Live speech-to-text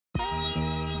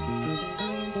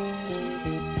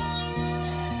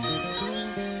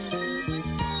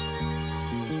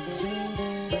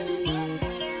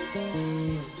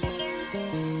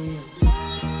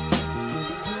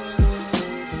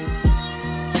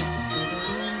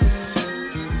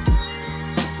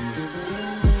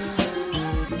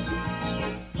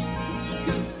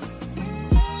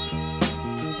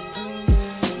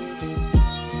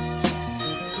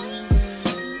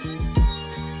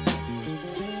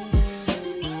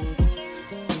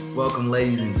Welcome,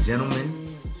 ladies and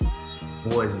gentlemen,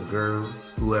 boys and girls,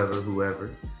 whoever.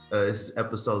 This is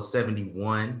episode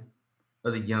 71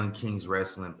 of the Young Kings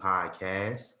Wrestling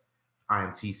Podcast. I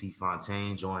am TC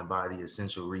Fontaine, joined by the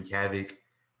Essential Wreak Havoc,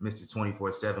 Mr.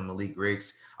 24/7 Malik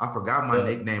Ricks. I forgot my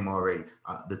nickname already.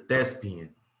 The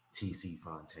Thespian TC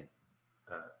Fontaine.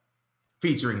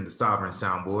 Featuring the Sovereign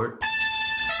Soundboard.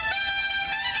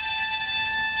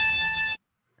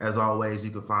 As always,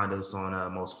 you can find us on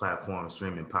most platforms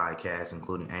streaming podcasts,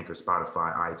 including Anchor,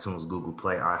 Spotify, iTunes, Google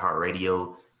Play,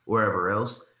 iHeartRadio, wherever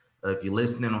else. If you're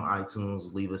listening on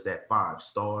iTunes, leave us that 5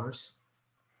 stars.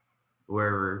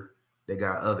 Wherever they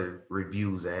got other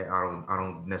reviews at, I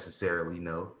don't necessarily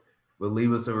know, but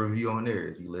leave us a review on there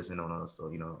if you listen on us,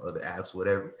 so other apps,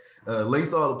 whatever. Links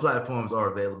to all the platforms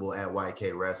are available at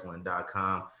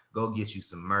ykWrestling.com. Go get you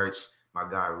some merch. My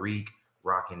guy Reek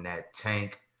rocking that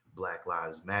tank. Black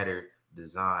Lives Matter,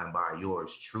 designed by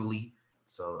yours truly.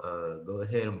 So go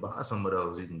ahead and buy some of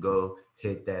those. You can go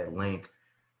hit that link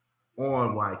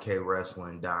on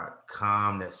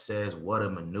ykWrestling.com that says "What a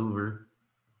Maneuver."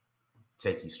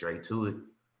 Take you straight to it.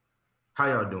 How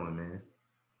y'all doing, man?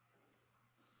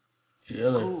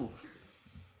 Chilling. Cool.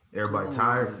 Everybody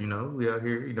tired, we out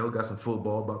here, got some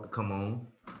football about to come on.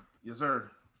 Yes, sir.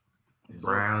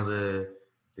 Browns,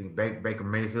 think Baker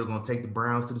Mayfield gonna take the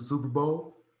Browns to the Super Bowl?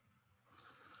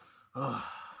 I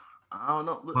don't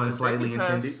know. Pun slightly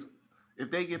intended. If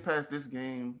they get past this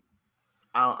game,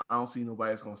 I don't see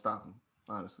nobody that's gonna stop them.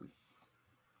 Honestly,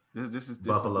 this is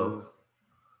Buffalo.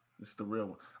 This is the real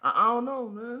one. I don't know,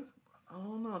 man. I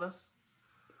don't know. That's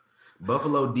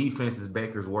Buffalo defense is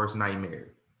Baker's worst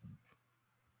nightmare.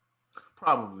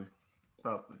 probably,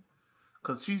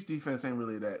 because Chiefs defense ain't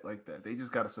really like that. They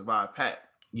just got to survive Pat.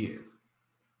 Yeah.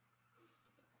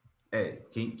 Hey,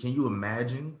 can you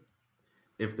imagine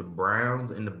if the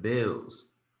Browns and the Bills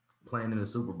playing in the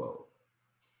Super Bowl?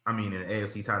 I mean, in the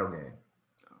AFC title game.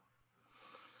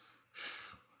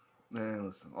 Man,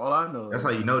 listen, all I know that's how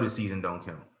you know this season don't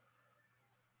count.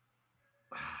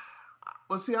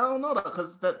 Well, see, I don't know that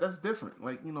because that's different.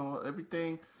 Like,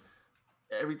 everything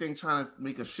trying to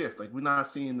make a shift. Like, we're not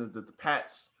seeing the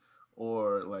Pats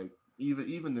or like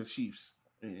even the Chiefs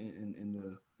in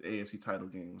the AFC title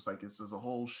game. It's like there's a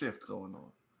whole shift going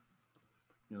on.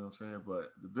 You know what I'm saying?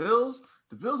 But the Bills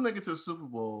make it to the Super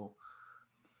Bowl.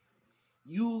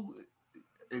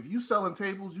 If you selling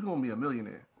tables, you're gonna be a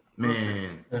millionaire.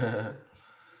 Man.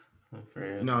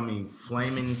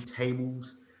 Flaming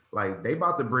tables. Like, they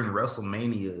about to bring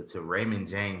WrestleMania to Raymond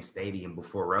James Stadium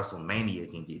before WrestleMania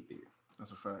can get there.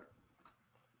 That's a fact.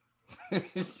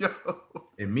 Yo.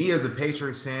 And me as a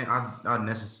Patriots fan, I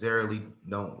necessarily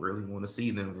don't really want to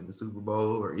see them in the Super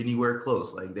Bowl or anywhere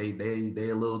close. Like, they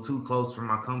a little too close for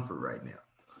my comfort right now.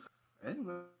 Hey,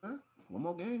 man. One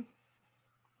more game.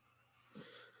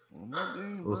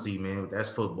 We'll see, man. That's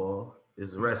football.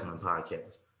 It's a wrestling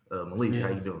podcast. Malik, how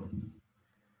you doing?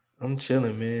 I'm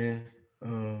chilling, man.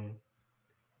 I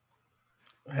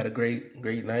had a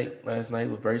great night last night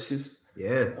with Versus.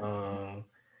 Yeah.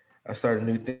 I started a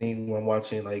new thing when I'm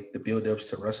watching like the build-ups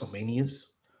to WrestleManias.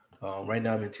 Right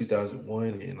now I'm in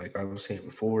 2001, and like I was saying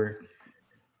before,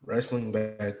 wrestling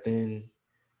back then,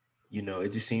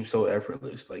 it just seemed so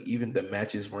effortless. Like, even the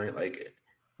matches weren't like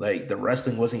the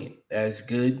wrestling wasn't as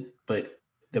good, but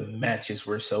the matches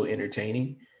were so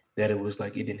entertaining that it was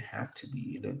like it didn't have to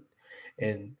be,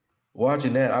 And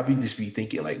watching that, I'll just be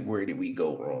thinking, like, where did we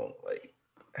go wrong? Like,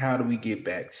 how do we get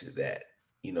back to that?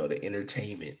 The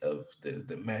entertainment of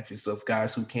the matches of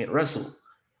guys who can't wrestle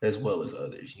as well as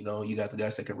others. You got the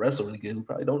guys that can wrestle really good who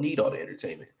probably don't need all the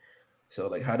entertainment. So,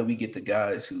 like, how do we get the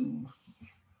guys who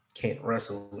can't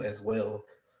wrestle as well?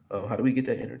 How do we get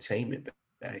that entertainment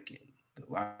back in the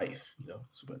life?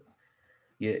 So, but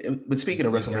yeah. But speaking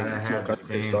of WrestleMania, too, I'm kind of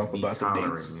pissed off about the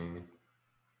dates. Man.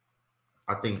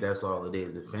 I think that's all it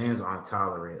is. The fans aren't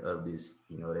tolerant of this.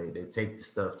 They take the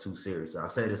stuff too seriously. I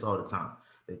say this all the time.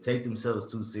 They take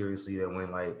themselves too seriously that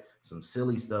when like some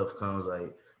silly stuff comes,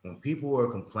 like when people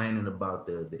were complaining about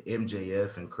the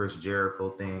MJF and Chris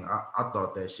Jericho thing, I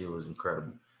thought that shit was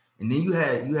incredible. And then you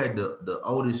had the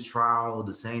Otis trial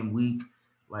the same week.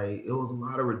 Like, it was a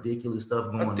lot of ridiculous stuff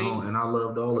going on, and I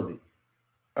loved all of it.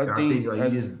 I think you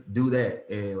just do that,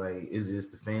 and like it's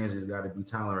just the fans just got to be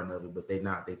tolerant of it, but they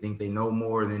not. They think they know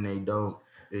more than they don't.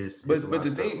 But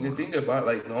the thing about,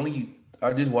 like,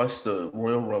 I just watched the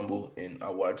Royal Rumble and I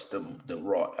watched the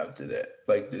Raw after that,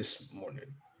 like this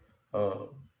morning,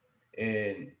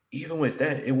 and even with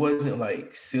that, it wasn't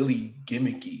like silly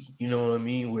gimmicky. You know what I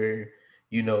mean? Where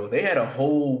they had a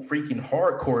whole freaking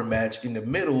hardcore match in the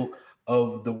middle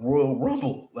of the Royal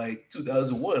Rumble, like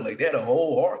 2001. Like they had a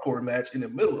whole hardcore match in the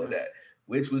middle of that,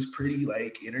 which was pretty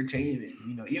like entertaining.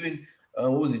 You know, even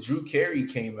what was it? Drew Carey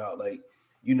came out like.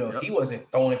 You know, he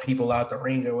wasn't throwing people out the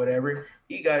ring or whatever.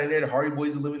 He got in there. The Hardy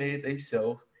Boys eliminated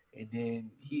themselves, and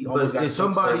then he almost got if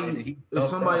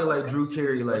somebody like Drew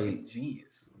Carey, like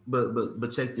genius.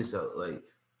 But check this out. Like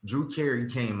Drew Carey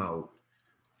came out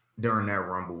during that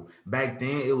Rumble. Back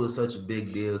then, it was such a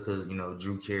big deal because you know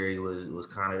Drew Carey was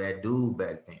kind of that dude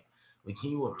back then. But can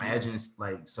you imagine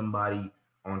like somebody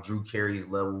on Drew Carey's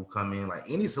level come in, like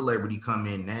any celebrity come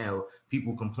in now,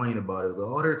 people complain about it.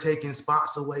 Oh, they're taking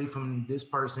spots away from this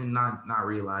person, not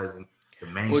realizing the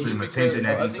mainstream attention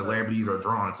that these celebrities are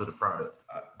drawing to the product.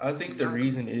 I think the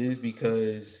reason is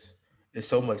because there's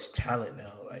so much talent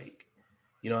now. Like,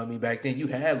 you know what I mean? Back then you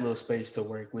had little space to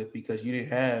work with because you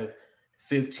didn't have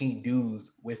 15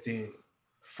 dudes within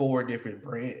 4 different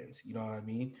brands. You know what I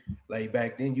mean? Like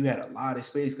back then you had a lot of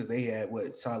space because they had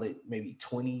solid maybe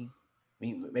 20,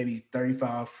 maybe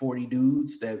 35, 40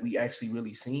 dudes that we actually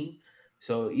really seen.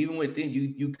 So even within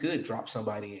you could drop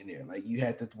somebody in there. Like you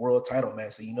had the world title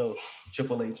match, so you know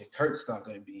Triple H and Kurt's not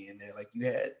going to be in there. Like you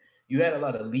had a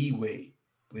lot of leeway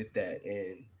with that.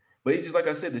 But it's just like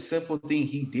I said, the simple thing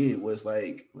he did was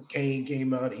like when Kane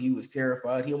came out, he was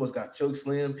terrified. He almost got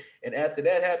chokeslammed, and after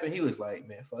that happened, he was like,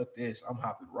 "Man, fuck this! I'm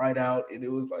hopping right out." And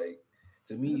it was like,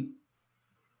 to me,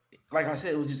 like I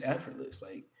said, it was just effortless.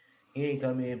 Like he ain't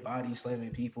come in body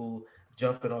slamming people,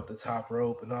 jumping off the top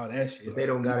rope, and all that shit. But they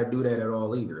don't got to do that at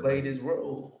all either. He played his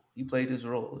role. He played his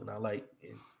role, and I like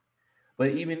it.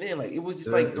 But even then, like it was just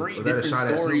like 3 different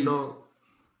stories.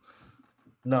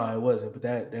 No, it wasn't. But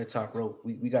that top rope,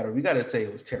 we gotta say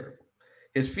it was terrible.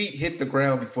 His feet hit the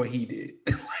ground before he did.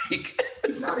 Like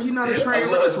you're not a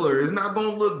trained wrestler. It's not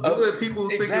gonna look good. People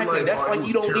thinking like that's why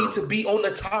you don't need to be on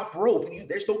the top rope.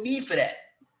 There's no need for that.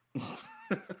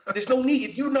 There's no need.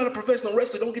 If you're not a professional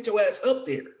wrestler, don't get your ass up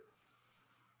there.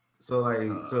 So like,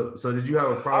 so did you have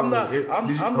a problem?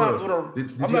 I'm not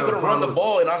gonna run the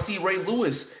ball and I see Ray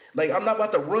Lewis. Like I'm not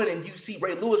about to run and you see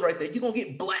Ray Lewis right there. You're gonna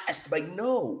get blasted. Like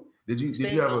no. Did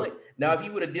you have now if he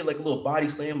would have did like a little body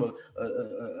slam, what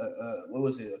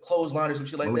was it, a clothesline or some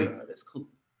shit like that? That's cool.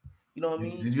 You know what I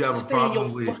mean? Did you have a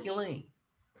problem with fucking lane?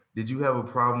 Did you have a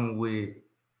problem with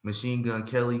Machine Gun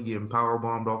Kelly getting power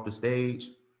bombed off the stage?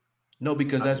 No,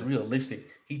 because that's realistic.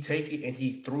 He take it and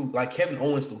he threw like Kevin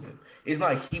Owens threw him. It's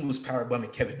not like he was power bombing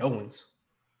Kevin Owens.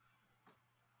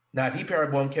 Now, if he power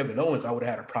bombed Kevin Owens, I would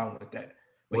have had a problem with that.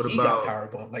 But he got power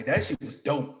bombed. Like that shit was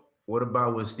dope. What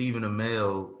about when Stephen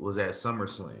Amell was at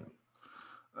SummerSlam?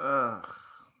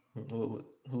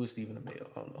 Who is Stephen Amell?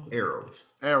 I don't know.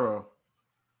 Arrow.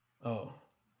 Oh,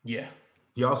 yeah.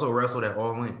 He also wrestled at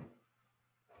All In.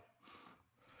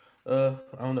 I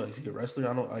don't know. Is he a wrestler?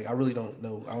 I really don't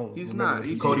know. I don't. He's not.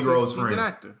 He's Cody Rhodes' friend.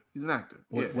 He's an actor.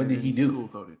 What did he do? Cool,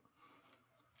 Cody.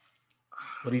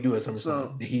 What did he do at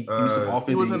SummerSlam? Did he do some offense?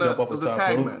 He was in a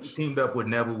tag match. He teamed up with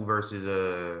Neville versus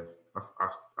I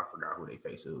forgot who they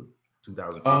faced. It was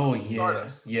 2005. Oh yeah,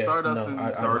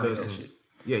 Stardust.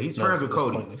 Yeah, he's friends with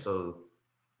Cody. Pointless. So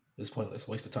it's pointless.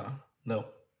 Waste of time. No,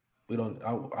 we don't.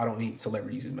 I don't need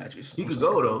celebrities in matches. He could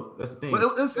go though. That's the thing. But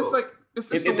it's like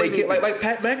if they can, like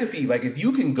Pat McAfee, like if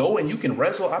you can go and you can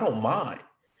wrestle, I don't mind.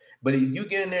 But if you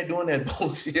get in there doing that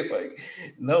bullshit, like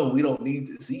no, we don't need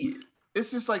to see it. It's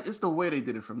just like it's the way they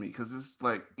did it for me because it's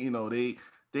like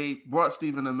they brought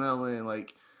Stephen Amell in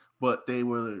like, but they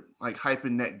were like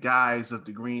hyping that guise of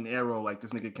the Green Arrow like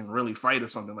this nigga can really fight or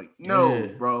something. Like no,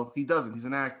 bro, he doesn't. He's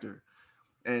an actor,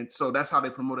 and so that's how they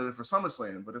promoted it for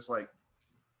SummerSlam. But it's like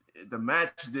the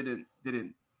match didn't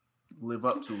live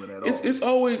up to it at all. It's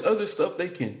always other stuff they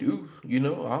can do. You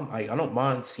know, I don't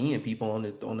mind seeing people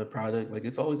on the product. Like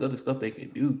it's always other stuff they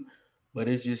can do. But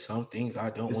it's just some things I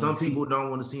don't want to see. Some people don't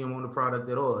want to see him on the product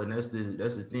at all. And that's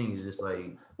the thing. It's just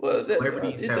like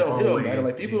celebrities have always matter.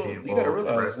 Like people, you gotta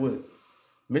realize what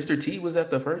Mr. T was at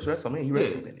the first WrestleMania. He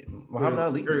wrestled in it. Muhammad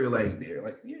Ali was there.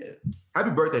 Like, yeah.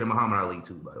 Happy birthday to Muhammad Ali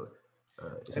too, by the way.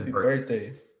 Happy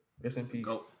birthday. Rest in peace.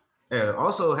 Yeah,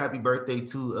 also happy birthday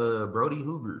to Brody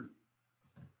Hoover.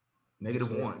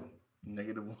 -1.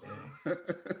 -1.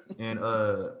 And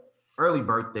early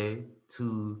birthday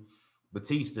to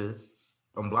Batista.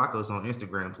 Unblock us on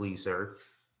Instagram, please, sir.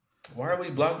 Why are we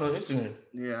blocked on Instagram?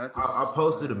 Yeah, I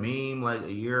posted a meme like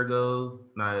a year ago.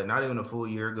 Not even a full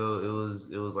year ago.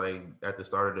 It was like at the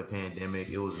start of the pandemic.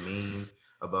 It was a meme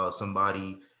about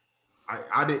somebody.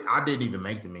 I didn't even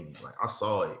make the meme. Like I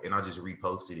saw it and I just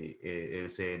reposted it.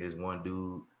 It said this one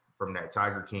dude from that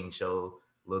Tiger King show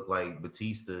looked like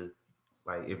Batista,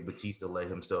 like if Batista let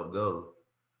himself go.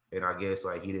 And I guess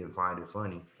like he didn't find it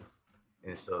funny.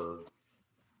 And so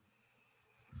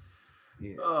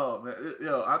Yeah. Oh man,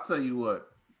 yo, I'll tell you what.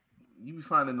 You be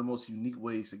finding the most unique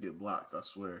ways to get blocked. I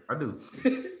swear. I do.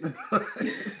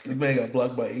 This man got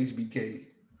blocked by HBK.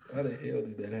 How the hell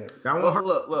does that happen? That one Well, hurt.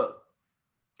 look.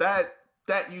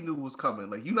 That you knew was coming.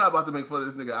 Like you're not about to make fun of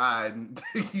this nigga eye, and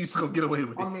you just gonna get away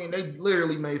with it. I mean, they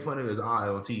literally made fun of his eye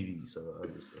on TV. So I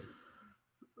just said,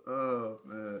 Oh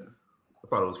man. I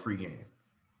thought it was free game.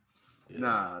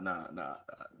 Nah.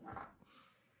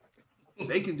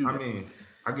 They can do that. I mean,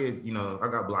 I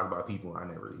got blocked by people I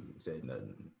never even said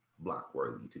nothing block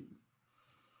worthy to.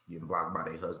 Getting blocked by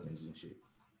their husbands and shit.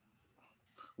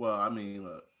 Well, I mean,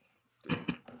 look.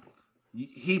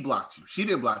 He blocked you. She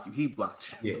didn't block you. He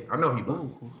blocked you. Yeah, I know he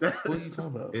blocked. What are you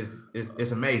talking about?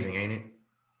 It's amazing, ain't it?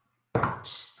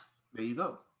 There you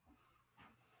go.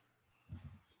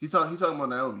 He's talking about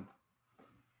Naomi.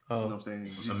 You know what I'm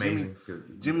saying? It's amazing.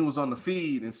 Jimmy was on the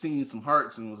feed and seen some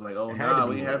hearts and was like, "Oh no,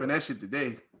 we ain't having that shit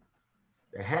today."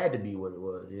 It had to be what it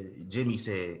was. Jimmy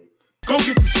said, "Go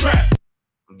get the strap."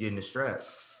 I'm getting the strap.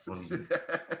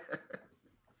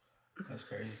 That's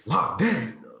crazy. Lock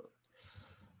down.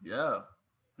 Yeah,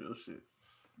 real shit.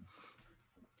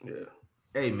 Yeah.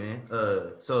 Hey man,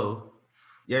 so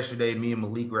yesterday me and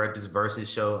Malik were at this Versus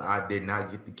show. I did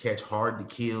not get to catch Hard to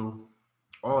Kill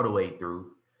all the way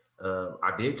through.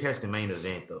 I did catch the main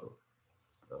event though.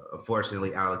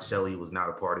 Unfortunately, Alex Shelley was not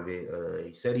a part of it.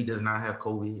 He said he does not have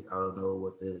COVID. I don't know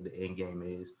what the end game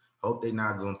is. Hope they're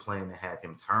not going to plan to have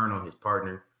him turn on his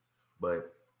partner,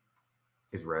 but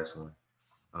it's wrestling.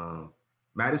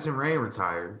 Madison Rain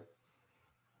retired.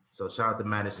 So shout out to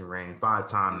Madison Rain,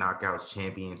 5-time Knockouts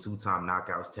champion, 2-time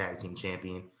Knockouts tag team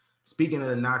champion. Speaking of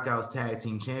the Knockouts tag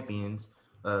team champions,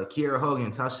 Kiera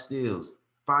Hogan, Tasha Steelz,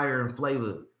 Fire and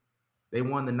Flavor, they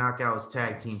won the Knockouts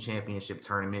tag team championship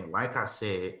tournament. Like I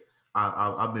said,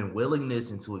 I've been willing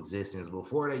this into existence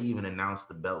before they even announced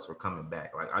the belts were coming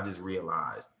back. Like I just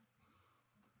realized,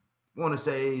 I want to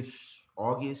say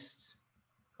August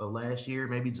of last year,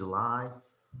 maybe July,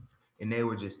 and they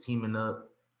were just teaming up.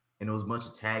 And there was a bunch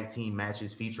of tag team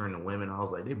matches featuring the women. I was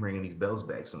like, they're bringing these belts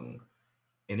back soon.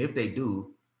 And if they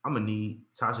do, I'm going to need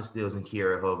Tasha Steelz and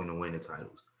Kiera Hogan to win the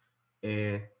titles.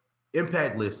 And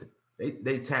Impact, listen,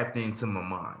 they tapped into my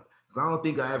mind. I don't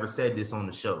think I ever said this on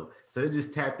the show. So they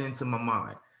just tapped into my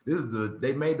mind.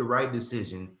 They made the right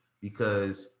decision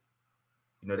because,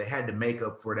 they had to make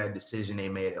up for that decision they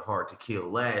made it Hard to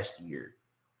Kill last year.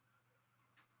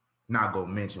 Not going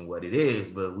to mention what it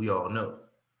is, but we all know.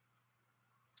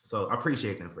 So I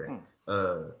appreciate them for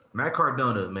that. Matt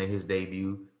Cardona made his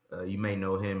debut. You may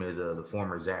know him as the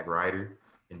former Zack Ryder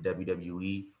in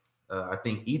WWE. I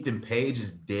think Ethan Page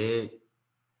is dead.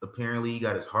 Apparently, he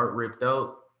got his heart ripped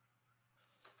out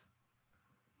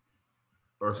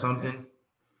or something.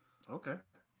 Okay.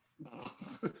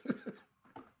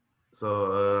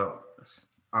 So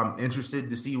I'm interested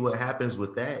to see what happens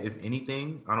with that, if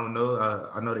anything. I don't know.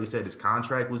 I know they said his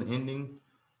contract was ending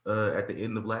at the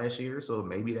end of last year, so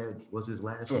maybe that was his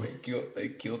last. So they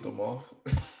killed him off.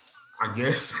 I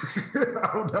guess. I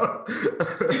don't know.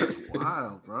 That's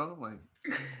wild, bro. Like,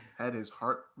 had his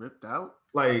heart ripped out.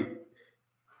 Like,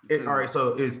 all right.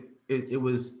 So it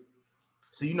was.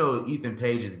 So Ethan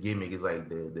Page's gimmick is like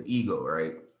the ego,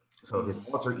 right? So his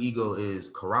alter ego is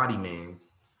Karate Man,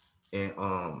 and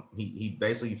he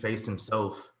basically faced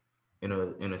himself in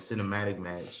a cinematic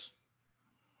match.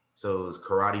 So it's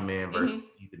Karate Man versus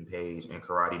Ethan Page, and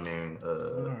Karate Man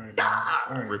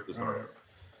ripped his heart.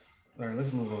 All right,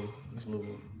 let's move on.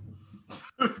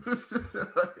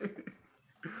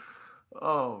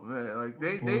 Oh man, like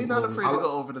they not afraid to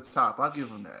go over the top. I'll give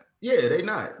them that. Yeah, they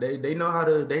not. They know how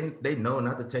to. They know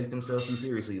not to take themselves too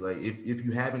seriously. Like if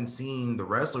you haven't seen the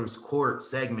Wrestlers Court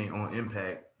segment on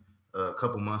Impact a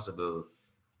couple months ago,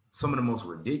 some of the most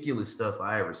ridiculous stuff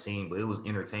I ever seen, but it was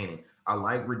entertaining. I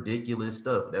like ridiculous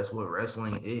stuff. That's what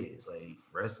wrestling is. Like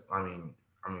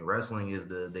wrestling is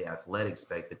the athletic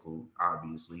spectacle,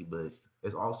 obviously, but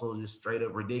it's also just straight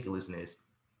up ridiculousness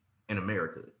in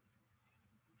America.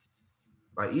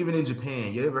 Like even in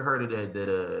Japan, you ever heard of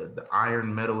the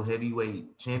Iron Metal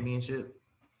Heavyweight Championship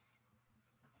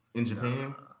in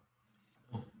Japan?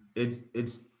 It's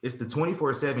the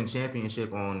 24/7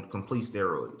 championship on complete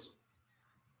steroids.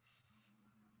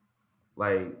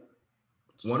 Like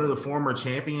one of the former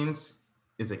champions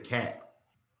is a cat.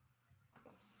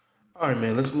 All right,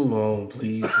 man. Let's move on,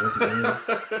 please.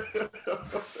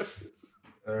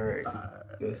 All right. I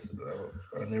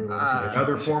never want to see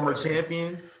another former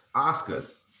champion, Asuka.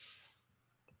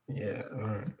 Yeah. All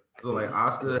right. So like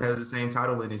Asuka has the same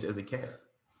title lineage as a cat.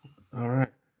 All right.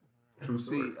 True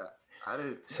story. I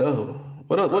did. So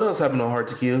what else happened on Hard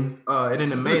to Kill? And in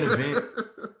the main event,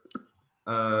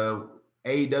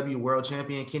 AEW World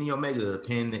Champion Kenny Omega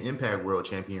pinned the Impact World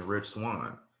Champion Rich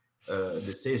Swann.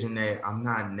 Decision that I'm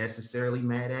not necessarily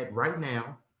mad at right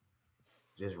now.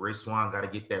 Just Rich Swann got to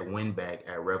get that win back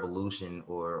at Revolution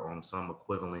or on some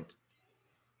equivalent.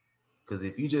 Because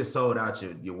if you just sold out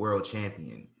your world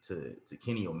champion to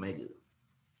Kenny Omega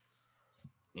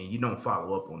and you don't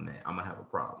follow up on that, I'm gonna have a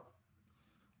problem.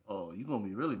 Oh, you're gonna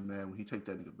be really mad when he take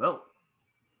that nigga belt.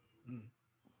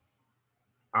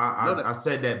 I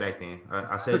said that back then.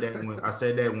 I said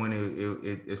that when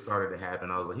it started to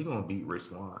happen. I was like, he gonna beat Rich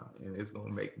Swann, and it's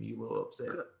gonna make me a little upset.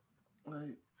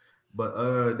 Like,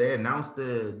 but they announced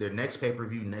their next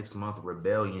pay-per-view next month,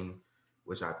 Rebellion,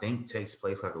 which I think takes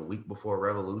place like a week before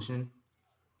Revolution.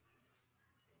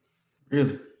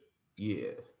 Really?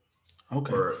 Yeah.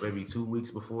 Okay. Or maybe 2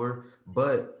 weeks before.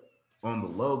 But on the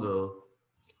logo,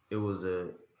 it was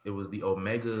the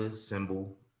Omega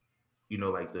symbol, you know,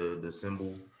 like the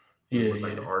symbol,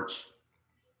 like the arch,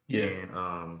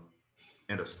 and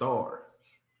a star,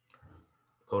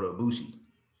 Kota Ibushi.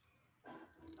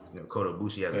 You know, Kota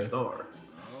Ibushi has a star.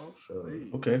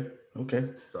 Okay.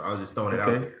 So I was just throwing it out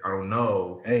there. I don't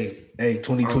know. Hey,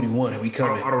 2021, we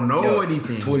coming. I don't know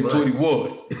anything.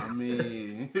 2021. I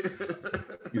mean,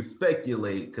 you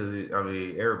speculate because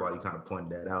everybody kind of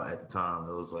pointed that out at the time.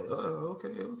 It was like, oh,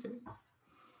 okay.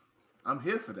 I'm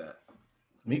here for that.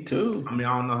 Me too. I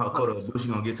don't know how Kota Ibushi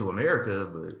gonna get to America,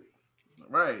 but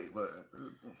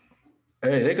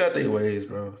hey, they got their ways,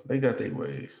 bro. They got their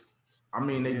ways.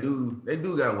 They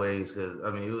do got ways because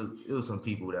it was some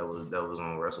people that was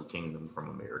on Wrestle Kingdom from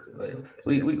America. Like,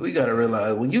 so we gotta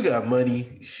realize when you got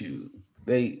money, shoot,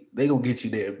 they gonna get you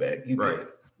there back. You right, bet.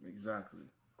 Exactly.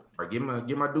 All right,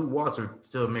 get my dude Walter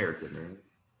to America, man.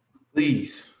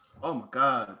 Please. Oh my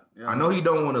God. Yeah. I know he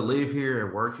don't want to live here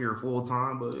and work here full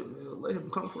time, but let him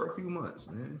come for a few months,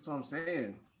 man. That's what I'm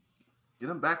saying. Get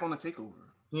him back on the takeover.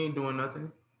 He ain't doing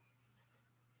nothing.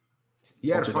 He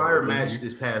had a fire match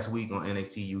this past week on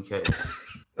NXT UK.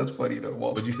 That's funny though.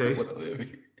 Walter, what'd you say? Don't want to live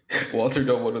here. Walter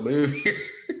don't want to live here.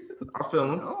 I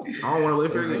feel him. No. I don't want to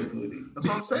live here either. That's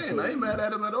what I'm saying. I ain't mad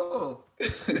at him at all.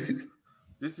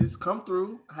 just come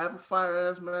through, have a fire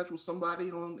ass match with somebody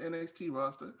on NXT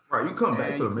roster. Right, you come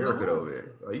back to America though, man.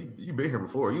 Like, you been here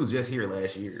before. You was just here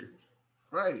last year.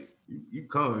 Right. You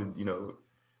come,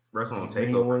 wrestle on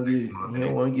Takeover. You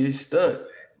don't want to get stuck.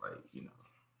 Like,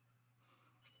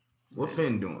 what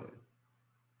Finn doing?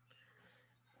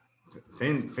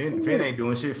 Finn ain't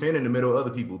doing shit. Finn in the middle of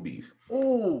other people's beef.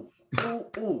 Ooh.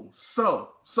 So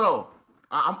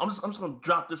I'm just gonna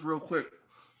drop this real quick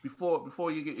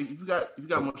before you get if you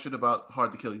got more shit about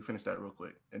Hard to Kill, you finish that real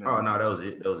quick. And no, that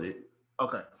was it.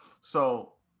 Okay,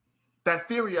 so that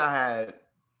theory I had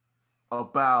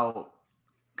about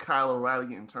Kyle O'Reilly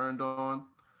getting turned on,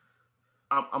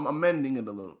 I'm amending it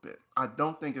a little bit. I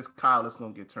don't think it's Kyle that's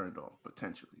gonna get turned on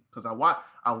potentially because I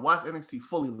watched NXT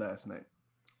fully last night.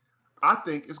 I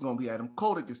think it's gonna be Adam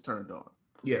Cole that gets turned on.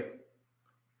 Yeah,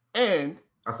 and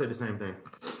I said the same thing.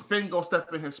 Finn gonna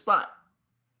step in his spot.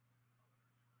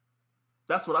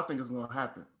 That's what I think is gonna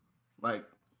happen. Like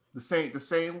the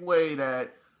same way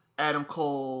that Adam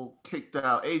Cole kicked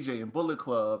out AJ in Bullet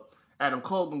Club. Adam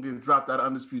Cole gonna get dropped out of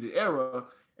Undisputed Era,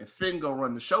 and Finn gonna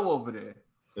run the show over there.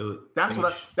 That's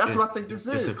what I think this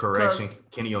is. It's a correction.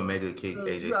 Kenny Omega kicked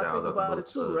AJ Styles out about it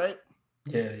too, right?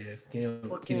 Yeah.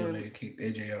 Kenny Omega kicked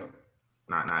AJ out.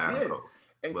 Not Adam Cole.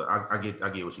 But I get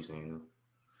what you're saying.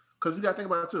 Because you gotta think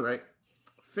about it too, right?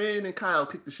 Finn and Kyle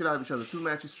kicked the shit out of each other 2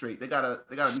 matches straight. They got a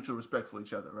mutual respect for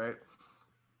each other, right?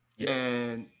 Yeah.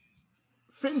 And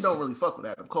Finn don't really fuck with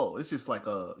Adam Cole. It's just like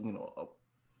we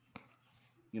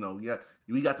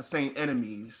got the same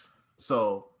enemies,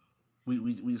 so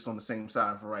we just on the same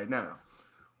side for right now.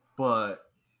 But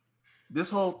this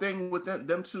whole thing with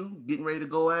them two getting ready to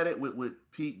go at it with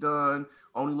Pete Dunne,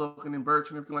 Only Looking and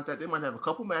Birch and everything like that, they might have a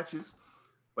couple matches,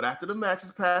 but after the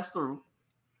matches pass through,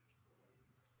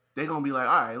 they're gonna be like,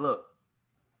 all right, look,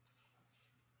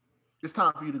 it's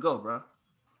time for you to go, bro.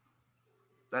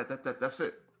 That's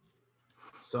it.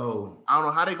 So I don't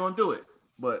know how they're gonna do it,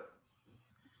 but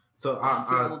so I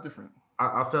feel a little different.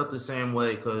 I felt the same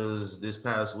way because this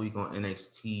past week on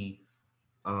NXT,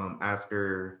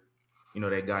 after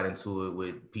they got into it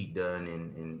with Pete Dunne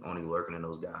and Only Lurking and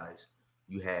those guys,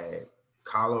 you had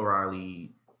Kyle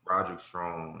O'Reilly, Roderick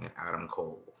Strong, and Adam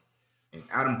Cole. And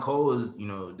Adam Cole is,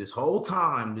 this whole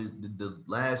time, the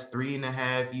last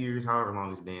 3.5 years, however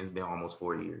long it's been almost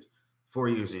 4 years. 4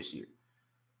 years this year.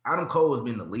 Adam Cole has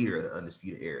been the leader of the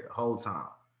Undisputed Era the whole time.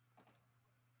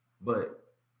 But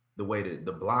the way that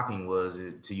the blocking was,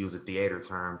 to use a theater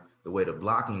term, the way the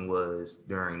blocking was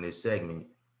during this segment,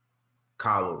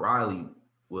 Kyle O'Reilly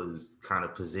was kind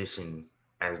of positioned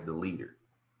as the leader.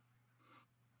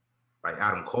 Like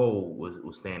Adam Cole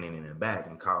was standing in the back,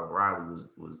 and Kyle O'Reilly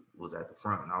was at the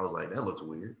front, and I was like, that looks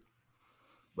weird.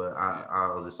 But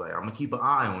I was just like, I'm gonna keep an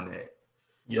eye on that.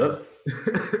 Yep.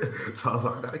 So I was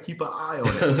like, I gotta keep an eye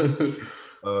on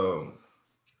that.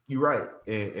 You're right,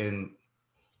 and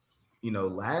you know,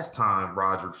 last time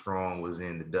Roderick Strong was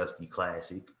in the Dusty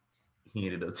Classic, he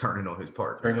ended up turning on his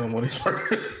partner. Turning on one of his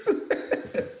partners.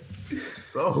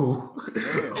 So,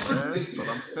 man, that's what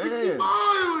I'm saying.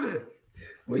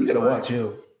 Well, you gotta watch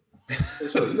him.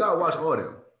 So you gotta watch all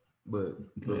them, but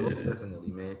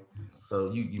definitely, man.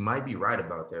 So you might be right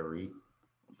about that, Reed.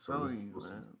 I'm telling you,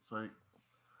 man. It's like,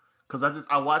 cause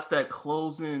I watched that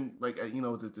closing, like you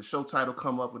know, the show title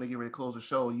come up when they get ready to close the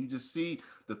show. You just see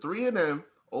the three of them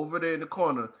over there in the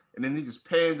corner, and then he just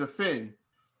panned the Finn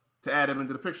to add him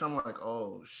into the picture. I'm like,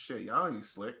 oh shit, y'all ain't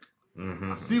slick.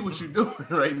 I see what you're doing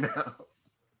right now.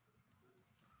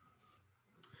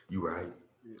 You right.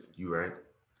 You right.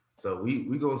 So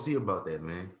we gonna see about that,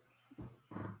 man.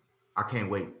 I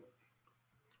can't wait.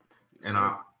 And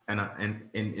and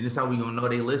this how we gonna know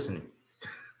they listening.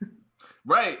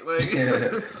 Right. Like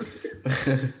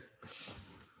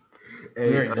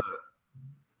hey,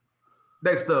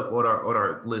 next up on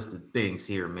our list of things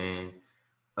here, man.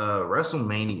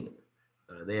 WrestleMania.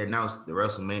 They announced the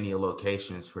WrestleMania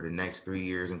locations for the next 3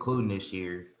 years, including this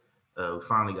year. We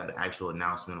finally got an actual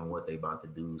announcement on what they about to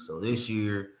do. So this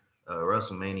year,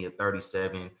 WrestleMania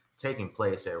 37 taking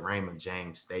place at Raymond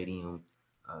James Stadium.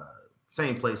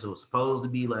 Same place it was supposed to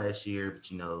be last year, but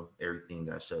you know, everything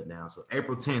got shut down. So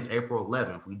April 10th, April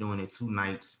 11th, we're doing it 2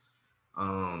 nights.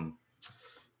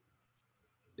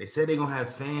 They said they're gonna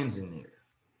have fans in there.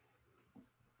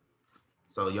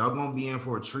 So y'all gonna be in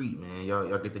for a treat, man.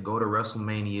 Y'all get to go to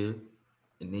WrestleMania,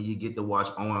 and then you get to watch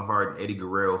Owen Hart and Eddie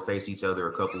Guerrero face each other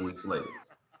a couple weeks later.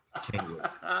 Can't wait.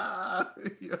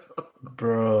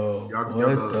 Bro, y'all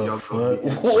go fuck?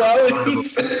 Why would he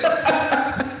say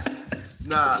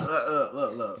Nah,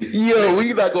 look. Yo,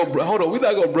 we not gonna hold on. We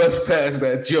not gonna brush past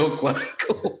that joke. Like,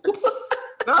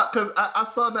 nah, because I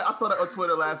saw that on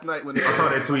Twitter last night when I saw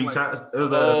that tweet. Like, it was shout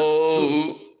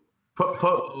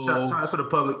out to the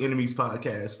Public Enemies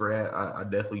podcast for that. I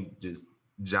definitely just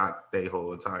jocked their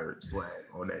whole entire swag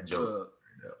on that joke.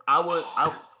 I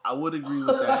would agree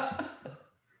with that.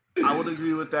 I would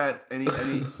agree with that any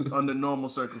under normal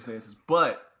circumstances,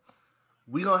 but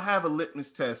we gonna have a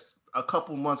litmus test a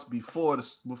couple months before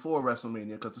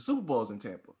WrestleMania because the Super Bowl is in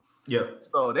Tampa. Yeah.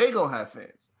 So they gonna have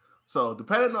fans. So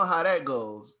depending on how that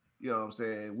goes, you know what I'm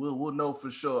saying, we'll know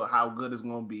for sure how good it's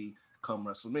gonna be come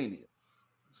WrestleMania.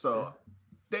 So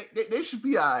they should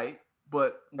be all right,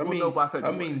 but we'll know by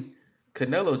February. I mean,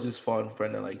 Canelo just fought in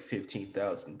front of like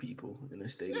 15,000 people in the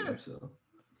stadium, so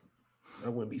I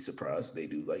wouldn't be surprised if they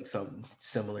do like something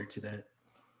similar to that.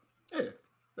 Yeah,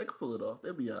 they can pull it off.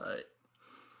 They'll be all right.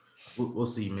 We'll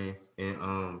see, man. And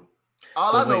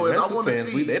all I know is I want to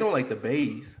see. They don't like to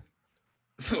bathe,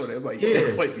 so that might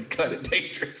be kind of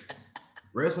dangerous.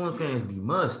 Wrestling fans be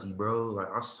musty, bro. Like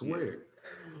I swear.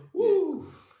 Woo.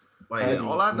 Like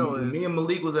all I know is me and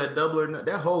Malik was at Double or Nothing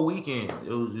that whole weekend.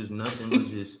 It was just nothing. It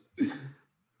was just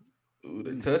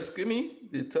the Tuscany,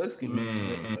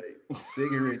 man, like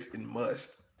cigarettes and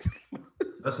must.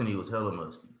 Tuscany was hella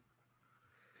musty.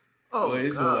 Oh,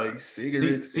 it's like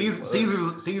cigarettes.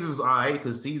 Caesar's all right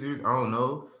because Caesar's, I don't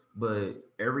know, but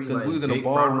every like we was in a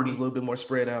bar where it was a little bit more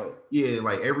spread out. Yeah,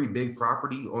 like every big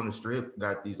property on the strip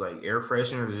got these like air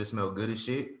fresheners that just smell good as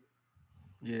shit.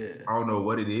 Yeah, I don't know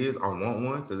what it is. I want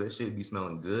one because that shit be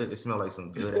smelling good. It smelled like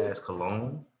some good ass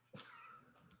cologne.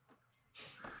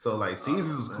 So like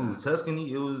Caesar's was cool.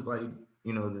 Tuscany, it was like,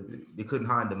 you know, they couldn't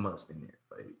hide the must in there.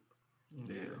 Like,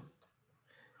 yeah.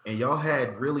 And y'all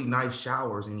had really nice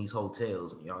showers in these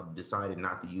hotels, and y'all decided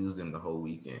not to use them the whole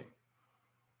weekend.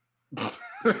 That's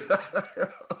a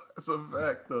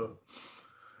fact, though.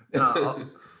 Nah,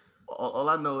 all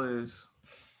I know is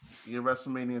in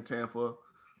WrestleMania in Tampa,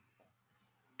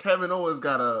 Kevin Owens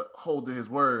got to hold to his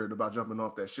word about jumping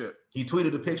off that ship. He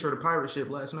tweeted a picture of the pirate ship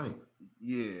last night.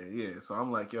 Yeah. So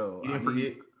I'm like, yo, he didn't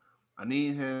forget. I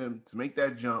need him to make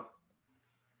that jump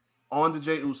on the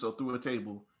Jey Uso through a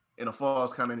table in a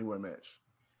Falls Count Anywhere match.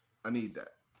 I need that.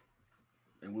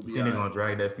 And we'll be Then they're going to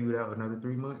drag that feud out another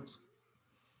 3 months?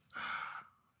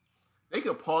 They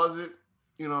could pause it,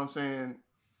 you know what I'm saying,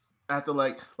 after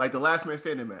like the last man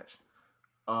standing match.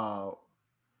 And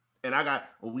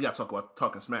we got to talk about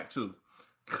Talking Smack too,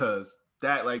 because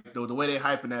that, like, the way they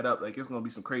hyping that up, like, it's going to be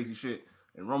some crazy shit.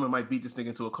 And Roman might beat this thing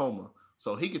into a coma.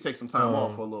 So he could take some time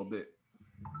off for a little bit.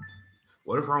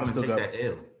 What if Roman take that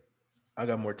L? I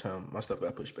got more time. My stuff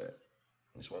got pushed back.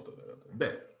 Just want to throw that out there.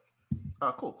 Bet.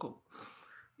 Cool.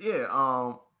 Yeah.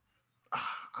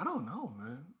 I don't know,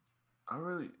 man.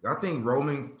 I think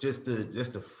Roman just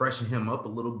to freshen him up a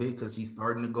little bit because he's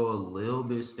starting to go a little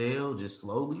bit stale, just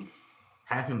slowly.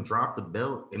 Have him drop the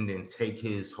belt and then take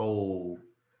his whole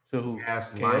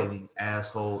gaslighting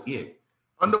asshole. Yeah.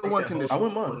 Under one condition. I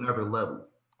wouldn't To mind. another level.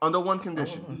 Under one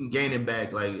condition. You can gain it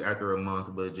back like after a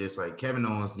month, but just like Kevin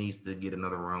Owens needs to get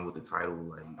another run with the title.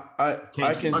 Like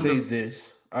I can say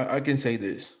this. I can say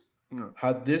this. Yeah.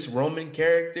 How this Roman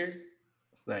character,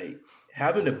 like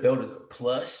having the belt is a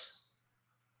plus,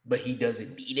 but he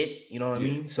doesn't need it. You know what I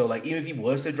mean? So like even if he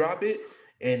was to drop it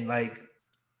and like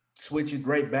switch it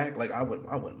right back, like I wouldn't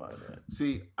mind that.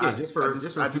 See,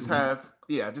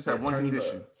 Yeah, I just have one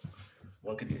condition.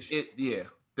 One condition.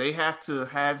 They have to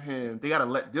have him. They got to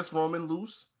let this Roman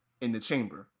loose in the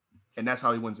chamber, and that's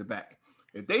how he wins it back.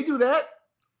 If they do that,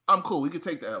 I'm cool. We could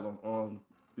take the L on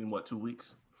in 2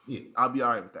 weeks. Yeah, I'll be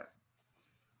all right with that.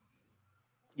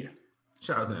 Yeah,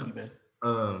 shout out to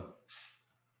them.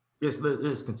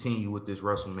 Let's continue with this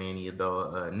WrestleMania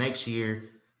though. Next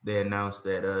year they announced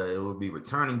that it will be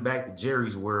returning back to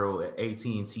Jerry's World at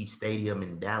AT&T Stadium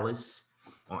in Dallas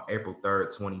on April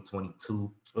 3rd,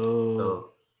 2022.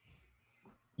 So,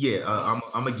 I'm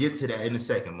gonna get to that in a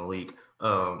second, Malik.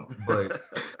 But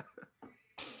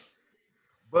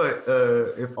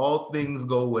if all things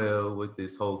go well with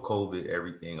this whole COVID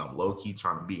everything, I'm low key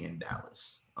trying to be in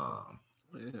Dallas.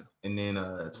 And then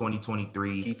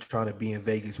 2023. Keep trying to be in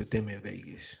Vegas with them in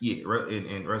Vegas. Yeah,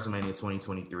 in WrestleMania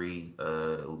 2023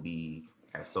 will be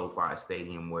at SoFi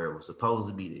Stadium where it was supposed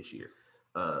to be this year.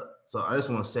 So I just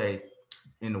want to say,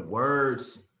 in the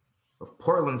words of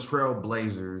Portland Trail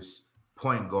Blazers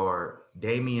point guard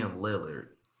Damian Lillard,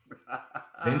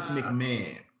 Vince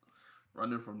McMahon,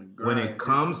 running from the grind. When it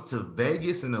comes to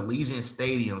Vegas and Allegiant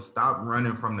Stadium, stop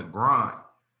running from the grind.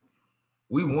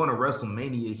 We want a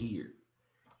WrestleMania here.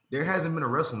 There hasn't been a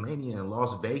WrestleMania in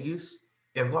Las Vegas.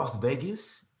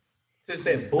 Since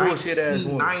that bullshit ass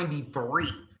one. 1993.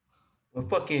 When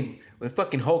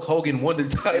fucking Hulk Hogan won the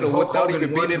title without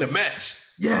even being in a match.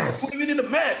 Yes. He wasn't even in the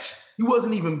match. He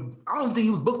wasn't even, I don't think he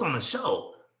was booked on the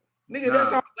show. Nigga,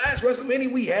 that's our last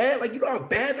WrestleMania we had. Like, you know how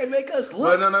bad they make us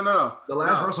look? No. The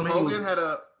last WrestleMania Hogan had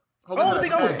a... I don't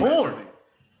think I was born.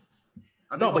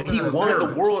 No, but he won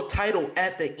the world title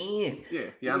at the end.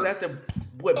 Yeah. He was at the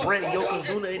Brand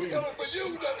Yokozuna.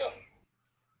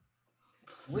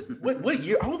 What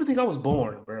year? I don't even think I was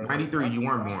born, bro. 93. You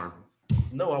weren't born.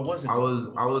 No, I wasn't.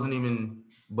 I wasn't even,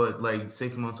 but like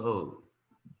 6 months old.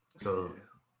 So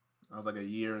I was like a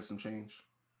year and some change.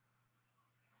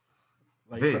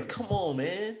 Like, Vince, come on,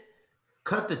 man.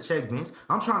 Cut the check, Vince.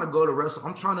 I'm trying to go to wrestle.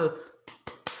 I'm trying to.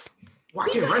 Why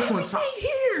can't wrestling talk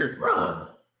here, bro?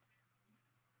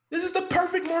 This is the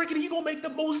perfect marketing. You're gonna make the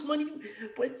most money.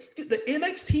 But the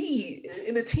NXT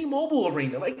in the T-Mobile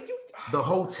arena, like the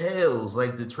hotels,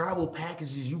 like the travel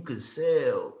packages you could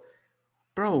sell.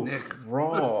 Bro,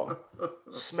 Raw,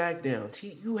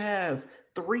 SmackDown, you have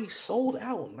 3 sold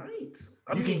out nights.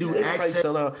 You can do access,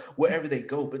 sell out wherever they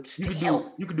go, but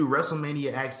still. You can do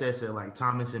WrestleMania access at like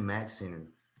Thomas and Mack Center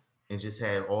and just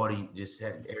have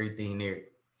everything there.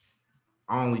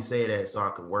 I only say that so I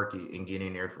could work it and get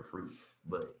in there for free.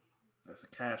 But that's a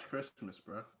cash Christmas,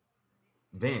 bro.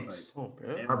 Vince, bro.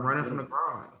 I'm running from the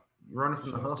grind. You're running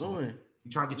from the hustle. You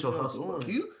trying to get your hustle.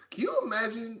 Can you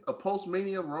imagine a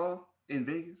post-Mania Raw in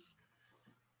Vegas?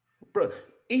 Bro,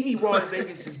 any Raw in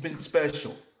Vegas has been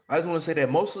special. I just want to say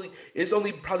that mostly it's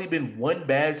only probably been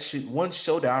one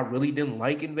show that I really didn't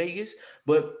like in Vegas.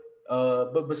 But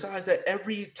besides that,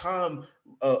 every time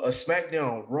a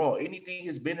SmackDown, Raw, anything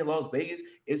has been in Las Vegas,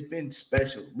 it's been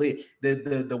special. Lit.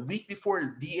 The week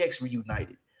before DX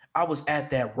reunited, I was at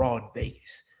that Raw in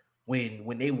Vegas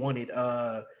when they wanted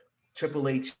Triple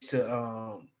H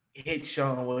to hit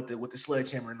Shawn with the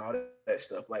sledgehammer and all that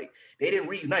stuff. Like, they didn't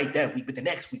reunite that week, but the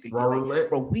next week they did.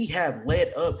 Bro, we have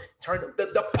led up, turned up.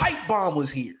 The pipe bomb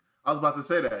was here. I was about to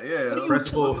say that. Yeah,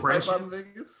 Festival of Friendship in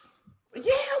Vegas.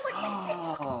 Yeah,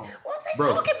 what was they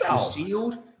talking about?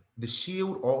 The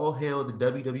Shield all held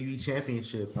the WWE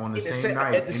Championship on the same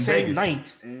night. At the same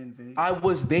night, I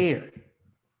was there.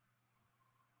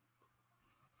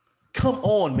 Come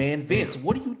on, man. Vince,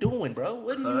 what are you doing, bro?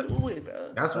 What are you doing,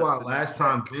 bro? That's why last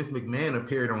time Vince McMahon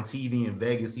appeared on TV in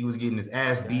Vegas, he was getting his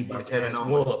ass beat by Kevin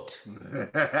Owens.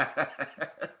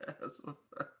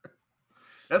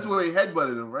 That's where he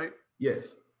headbutted him, right?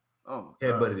 Yes. Oh,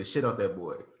 headbutted the shit out that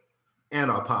boy. And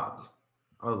I popped.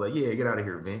 I was like, yeah, get out of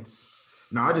here, Vince.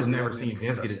 No, I just never seen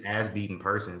Vince get his ass beat in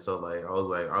person. So like, I was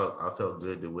like, I felt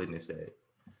good to witness that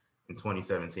in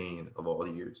 2017 of all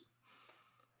the years.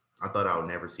 I thought I would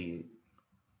never see it.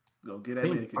 Go get that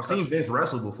man. I've seen Vince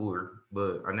wrestle before,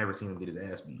 but I never seen him get his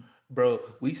ass beat. Bro,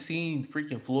 we seen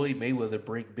freaking Floyd Mayweather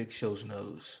break Big Show's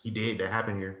nose. He did. That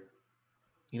happened here.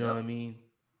 You know what I mean?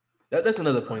 That's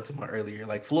another point to my earlier.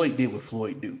 Like Floyd did what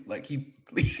Floyd do. Like he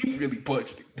really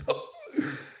punched it though.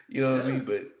 You know what I mean?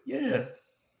 But yeah.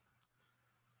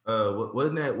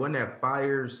 Wasn't that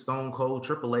Fire Stone Cold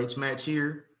Triple H match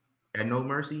here at No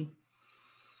Mercy?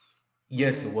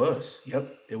 Yes, it was.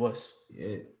 Yep, it was.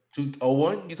 Yeah.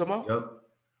 201, you talking about? Yep.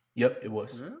 Yep, it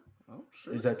was. Yeah. Oh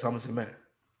shit. It was at Thomas and Matt.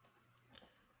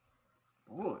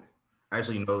 Boy.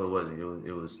 Actually, no, it wasn't.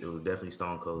 It was definitely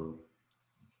Stone Cold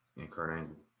and Kurt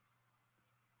Angle.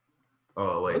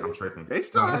 Oh wait, I'm tripping. They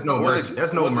still that's no mercy.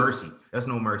 That's no mercy. That's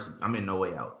no mercy. I'm in No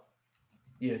Way Out.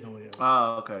 Yeah, No Way Out.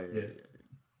 Oh, okay.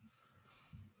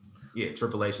 Yeah,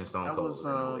 Triple H and Stone That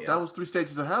Cold. that was 3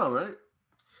 Stages of Hell, right?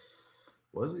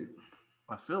 Was it?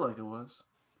 I feel like it was.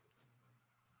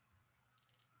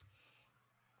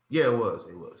 Yeah, it was.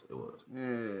 It was.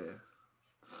 Yeah.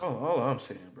 Oh, all I'm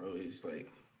saying, bro, is like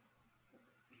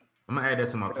I'm gonna add that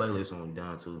to my playlist when we're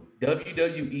done too.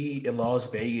 WWE in Las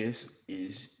Vegas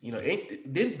is,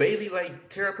 didn't Bailey like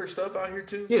tear up her stuff out here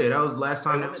too? Yeah, that was the last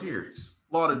time that was here.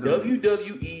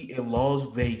 WWE in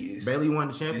Las Vegas. Bailey won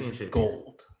the championship.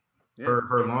 Gold. Yeah.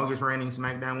 Her longest reigning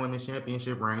SmackDown Women's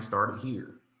Championship reign started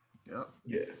here. Yep.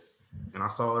 Yeah. And I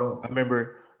saw it all. I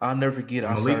remember. I'll never forget.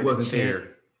 Malik wasn't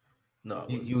there. No,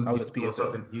 he was at the PFL.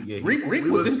 something. Rick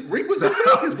was in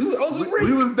Vegas.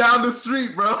 We was down the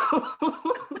street, bro.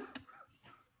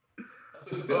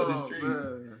 Down the street.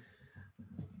 Man.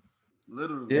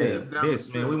 Literally. Yeah,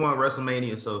 man, we want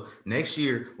WrestleMania. So next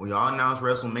year, when y'all announce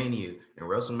WrestleMania and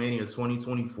WrestleMania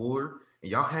 2024,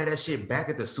 and y'all had that shit back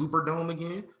at the Superdome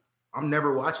again, I'm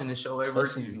never watching the show ever.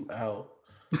 Cussing you out,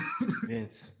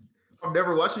 Vince. I'm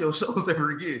never watching your shows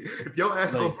ever again. If your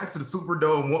ass go back to the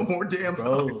Superdome one more damn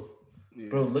time.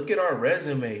 Bro, look at our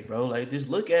resume, bro. Like, just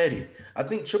look at it. I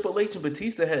think Triple H and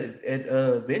Batista had at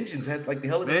Vengeance had like the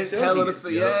Hell in a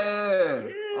Cell. Yeah.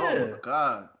 Oh my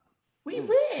God. We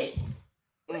lit.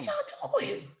 What y'all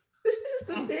doing? This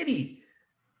the city.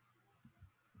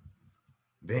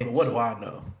 What do I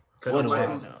know? What do I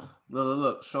know?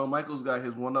 Look. Shawn Michaels got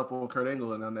his one up on Kurt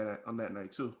Angle on that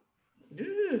night too.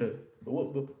 Yeah. But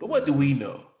what do we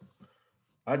know?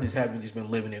 I just haven't just been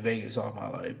living in Vegas all my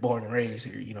life, born and raised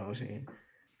here. You know what I'm saying?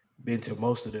 Been to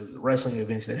most of the wrestling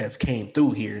events that have came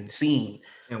through here and seen.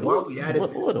 And while we at it,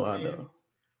 what do I know?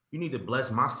 You need to bless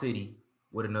my city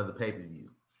with another pay-per-view.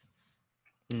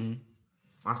 Mm-hmm.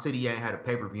 My city ain't had a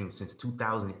pay-per-view since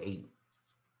 2008.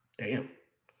 Damn.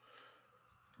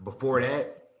 Before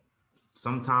that,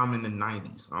 sometime in the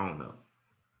 90s. I don't know.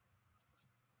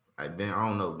 I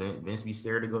don't know. Vince be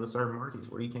scared to go to certain markets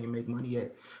where he can't make money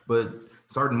at. But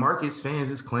certain markets,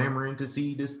 fans is clamoring to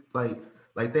see this. Like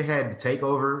they had the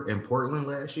takeover in Portland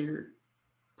last year.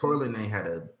 Portland ain't had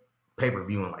a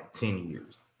pay-per-view in like 10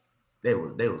 years. They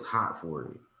was hot for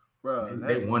it. Bro,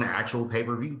 they won an actual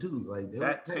pay-per-view too. Like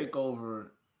that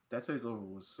takeover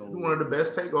was so. It's one of the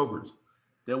best takeovers.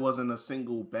 There wasn't a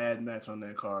single bad match on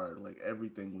that card. Like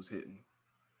everything was hitting.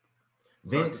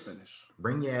 Vince,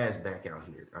 bring your ass back out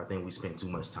here. I think we spent too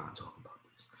much time talking about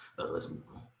this. Let's move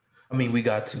on. I mean, we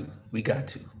got to. We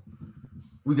just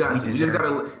gotta.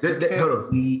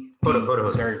 Hold on.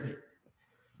 Deserve it.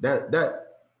 That.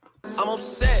 I'm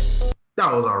upset.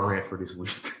 That was our rant for this week.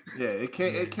 Yeah,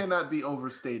 it cannot be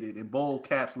overstated. In bold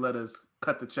caps, let us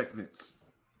cut the check, Vince.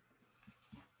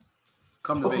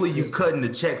 Hopefully, you cutting the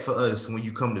check for us when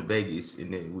you come to Vegas,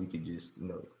 and then we can just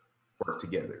work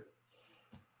together.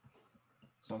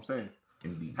 That's what I'm saying.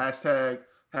 Indeed.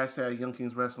 Hashtag Young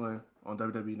Kings Wrestling on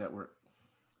WWE Network.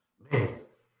 Man,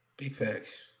 big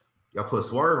facts. Y'all put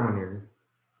Swerve on there.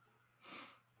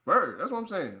 Bird, that's what I'm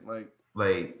saying.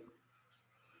 Like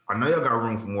I know y'all got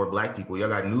room for more black people. Y'all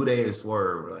got New Day and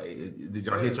Swerve. Like, did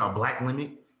y'all hit y'all black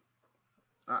limit?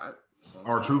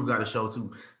 Our Truth got a show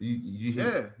too. You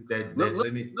hit that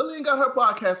limit. Lillian got her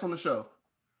podcast on the show.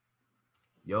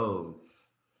 Yo,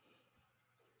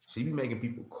 she be making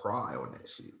people cry on that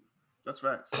shit. That's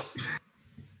facts.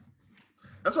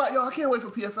 That's why, I can't wait for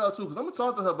PFL too, because I'm gonna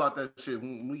talk to her about that shit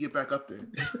when we get back up there.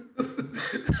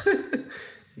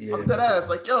 Yeah, I'm dead ass.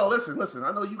 Like, yo, listen.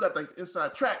 I know you got like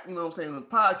inside track, you know what I'm saying, with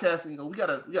podcasting. We got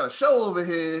a show over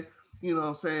here, you know what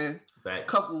I'm saying? Fact.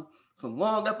 Some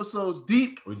long episodes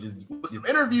deep. We just some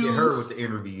interviews. Get her with the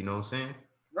interview, you know what I'm saying?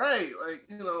 Right. Like,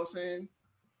 you know what I'm saying?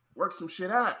 Work some shit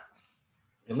out.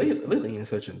 And Lillian's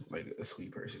such a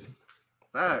sweet person.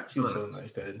 Facts. She was so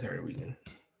nice that entire weekend.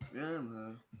 Yeah,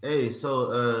 man. Hey,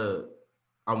 so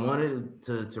I wanted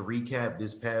to recap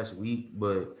this past week,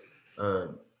 but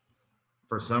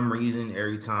for some reason,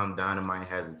 every time Dynamite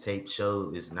has a tape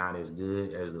show, it's not as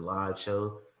good as the live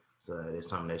show. So it's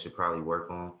something they should probably work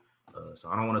on. So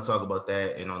I don't want to talk about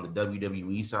that. And on the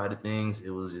WWE side of things,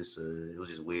 it was just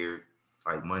weird.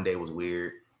 Like Monday was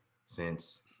weird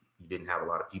since you didn't have a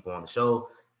lot of people on the show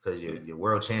because your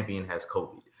world champion has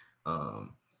COVID.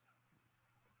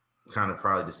 Kind of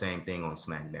probably the same thing on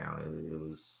SmackDown. It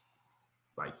was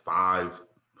like 5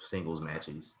 singles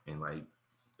matches in like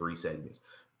 3 segments.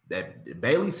 That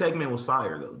Bailey segment was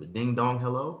fire though. The ding dong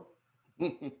hello.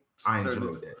 I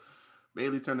enjoyed that.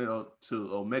 Bailey turned it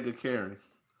to Omega Karen.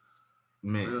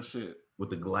 Man, real shit. With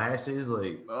the glasses,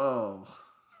 like oh.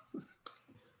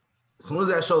 As soon as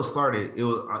that show started, it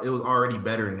was already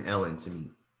better than Ellen to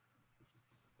me.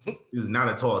 It was not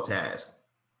a tall task,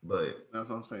 but that's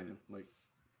what I'm saying.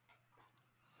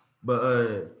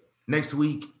 But next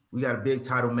week we got a big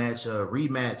title match,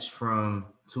 rematch from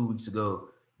 2 weeks ago.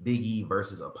 Big E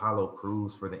versus Apollo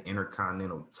Crews for the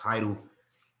Intercontinental title.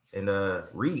 And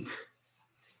Reek,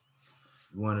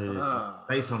 you wanted to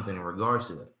say something in regards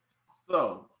to that?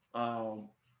 So,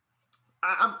 I'm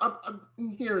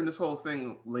hearing this whole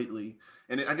thing lately,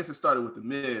 and I guess it started with The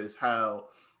Miz, how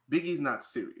Big E's not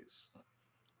serious.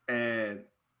 And,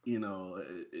 no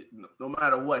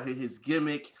matter what, his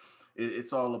gimmick,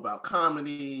 it's all about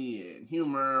comedy and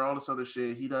humor, all this other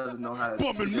shit. He doesn't know how to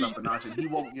get up a notch, and he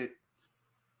won't get...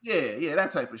 Yeah,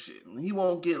 that type of shit. He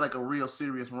won't get like a real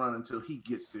serious run until he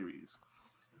gets serious.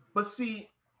 But see,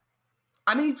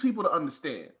 I need people to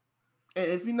understand. And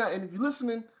if you're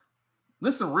listening,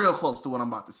 listen real close to what I'm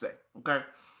about to say, okay?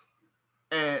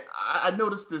 And I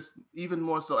noticed this even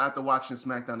more so after watching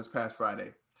SmackDown this past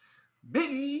Friday.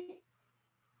 Big E,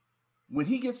 when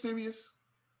he gets serious,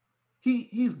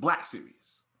 he's black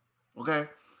serious, okay?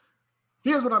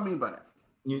 Here's what I mean by that.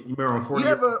 You remember on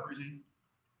 40?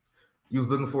 You was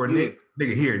looking for a nigga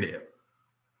here and there.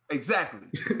 Exactly.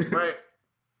 Right.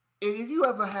 And if you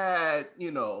ever had,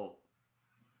 your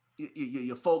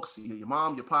folks, your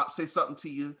mom, your pop say something to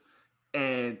you,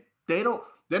 and they don't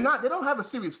have a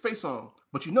serious face on,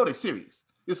 but they're serious.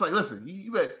 It's like, listen,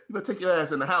 you better take your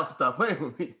ass in the house and stop playing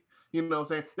with me. You know what I'm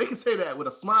saying? They can say that with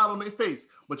a smile on their face,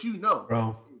 but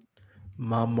Bro,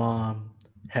 my mom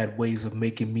had ways of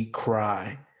making me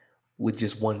cry with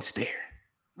just one stare.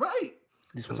 Right.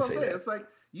 That's what I'm saying. That. It's like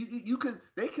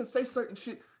they can say certain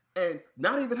shit and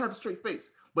not even have a straight face,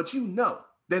 but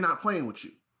they're not playing with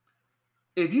you.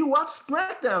 If you watch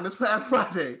SmackDown this past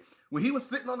Friday, when he was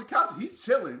sitting on the couch, he's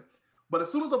chilling. But as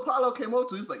soon as Apollo came over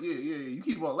to him, he's like, yeah, you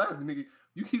keep on laughing, nigga.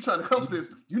 You keep trying to come for this.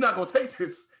 You're not gonna take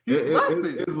this. He's laughing.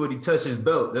 It's when he touched his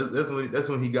belt. That's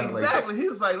when he got exactly. He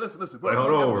was like, listen, bro.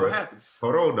 Hold on, bro.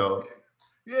 Hold on, though.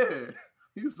 Yeah.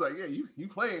 He was like, yeah, you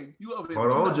playing. You over there.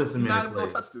 Hold on just a minute. You're not even gonna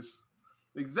touch this.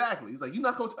 Exactly. He's like, you're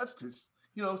not gonna touch this.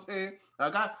 You know what I'm saying?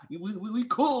 We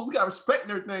cool. We got respect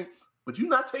and everything, but you're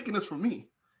not taking this from me.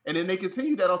 And then they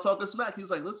continue that on Talking Smack. He's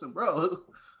like, listen, bro,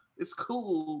 it's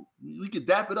cool. We could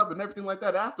dap it up and everything like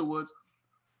that afterwards,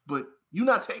 but you're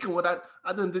not taking what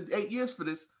I did 8 years for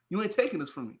this. You ain't taking this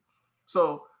from me.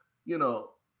 So,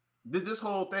 this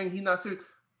whole thing, he's not serious.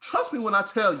 Trust me when I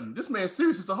tell you, this man's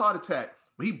serious as a heart attack,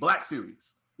 but he black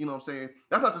serious. You know what I'm saying?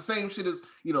 That's not the same shit as,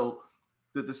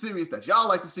 the series that y'all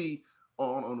like to see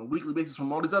on a weekly basis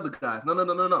from all these other guys.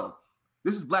 No.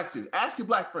 This is black series. Ask your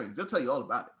black friends. They'll tell you all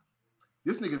about it.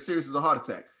 This nigga serious as a heart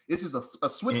attack. This is a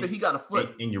switch that he got to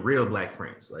flip. And your real black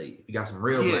friends. Like, you got some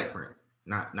real black friends.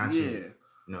 Not your,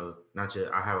 not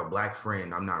your, I have a black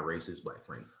friend. I'm not racist black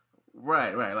friend.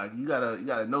 Right. Like, you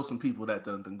gotta know some people that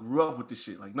done grew up with this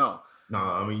shit. Like, no.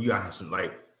 I mean, you gotta have some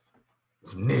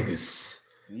niggas.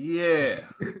 Yeah.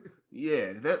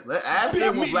 Yeah, ask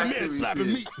them what Black Series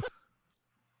is.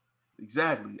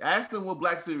 Exactly. Ask them what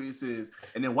Black Series is,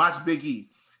 and then watch Big E,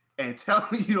 and tell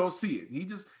me you don't see it. He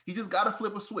just got to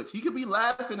flip a switch. He could be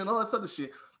laughing and all this other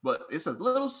shit, but it's a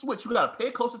little switch. You got to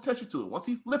pay close attention to it. Once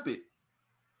he flip it,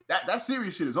 that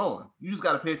serious shit is on. You just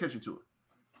got to pay attention to it,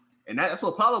 and that's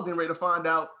what Apollo getting ready to find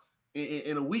out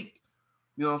in a week.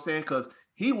 You know what I'm saying? Because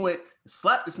he went and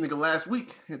slapped this nigga last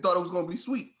week and thought it was gonna be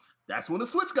sweet. That's when the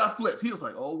switch got flipped. He was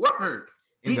like, "Oh, word!"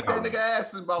 Beat that nigga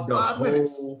ass in about 5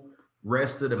 minutes. The whole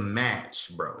rest of the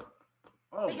match, bro.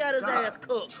 Oh, he got his ass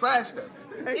cooked. Trash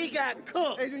that. He got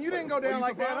cooked. Adrian, you didn't go down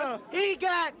like that, huh? He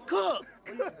got cooked.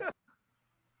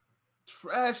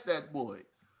 Trash that boy.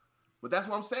 But that's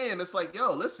what I'm saying. It's like,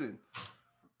 yo, listen,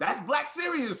 that's Black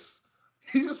Serious.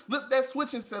 He just flipped that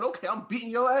switch and said, "Okay, I'm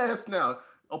beating your ass now."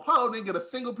 Apollo didn't get a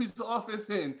single piece of offense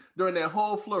in during that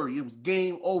whole flurry. It was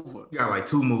game over. He got like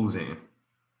 2 moves in.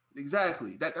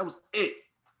 Exactly. That was it.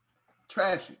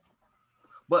 Trashy.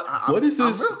 But I'm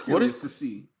real curious to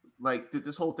see like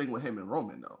this whole thing with him and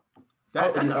Roman though. I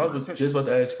That got my was attention. just about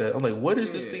to ask that. I'm like, what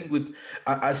is this Yeah. thing with?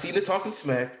 I seen the talking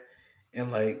smack,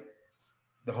 and like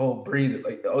the whole breathing.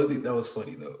 Like the only thing that was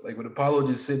funny though, like when Apollo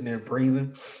just sitting there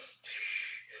breathing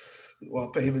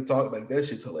while Payman talk, like that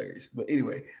shit's hilarious. But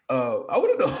anyway, I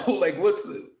want to know like what's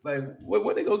the like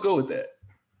what they gonna go with that?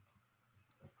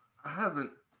 I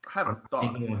haven't I thought.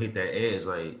 think he's gonna hit that edge.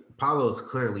 Like Paulo's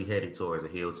clearly headed towards a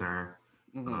heel turn.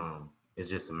 Mhm. It's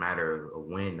just a matter of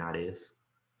when, not if.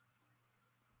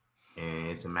 And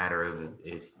it's a matter of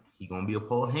if he gonna be a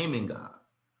Paul Heyman guy.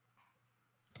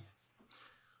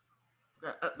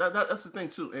 That's the thing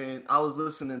too. And I was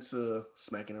listening to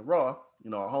Smacking and Raw,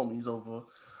 our homies over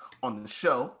on the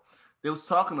show. They was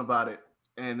talking about it,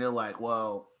 and they're like,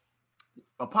 well,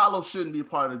 Apollo shouldn't be a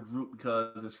part of the group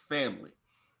because it's family.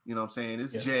 You know what I'm saying?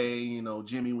 It's Jay,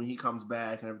 Jimmy when he comes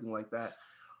back and everything like that.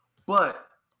 But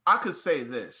I could say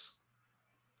this.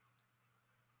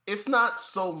 It's not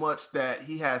so much that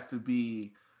he has to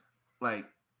be like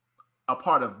a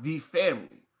part of the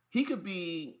family. He could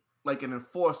be like an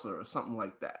enforcer or something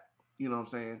like that. You know what I'm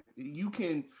saying? You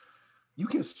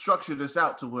can structure this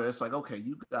out to where it's like, okay,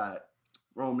 you got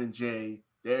Roman, Jay,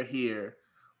 they're here,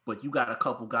 but you got a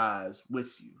couple guys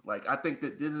with you. Like, I think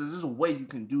that there's a way you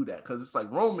can do that because it's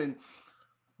like Roman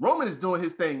is doing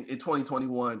his thing in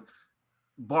 2021,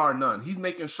 bar none. He's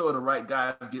making sure the right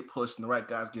guys get pushed and the right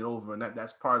guys get over, and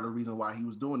that's part of the reason why he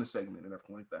was doing the segment and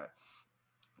everything like that.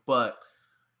 But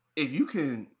if you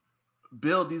can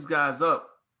build these guys up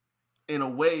in a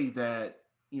way that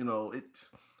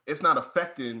it's not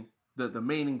affecting the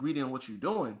main ingredient of what you're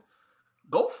doing,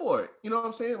 go for it. You know what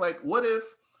I'm saying? Like, what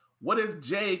if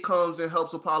Jay comes and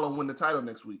helps Apollo win the title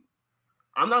next week?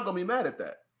 I'm not gonna be mad at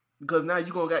that because now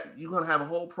you're gonna have a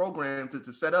whole program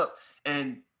to set up,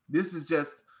 and this is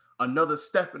just another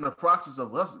step in the process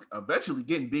of us eventually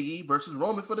getting Big E versus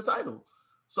Roman for the title.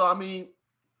 So I mean,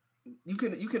 you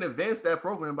can advance that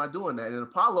program by doing that. And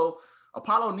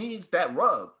Apollo needs that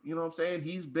rub. You know what I'm saying?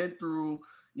 He's been through,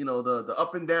 the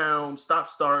up and down, stop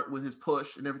start with his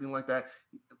push and everything like that.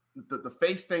 The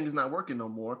face thing is not working no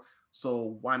more.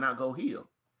 So why not go heel?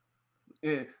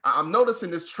 And I'm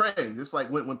noticing this trend. It's like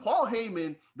when Paul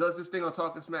Heyman does this thing on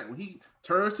Talking Smack, when he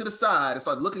turns to the side and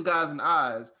starts looking guys in the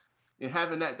eyes and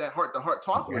having that heart-to-heart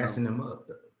talk with Gassing them up.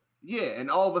 Yeah, and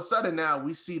all of a sudden now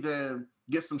we see them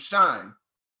get some shine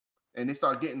and they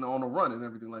start getting on a run and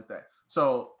everything like that.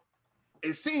 So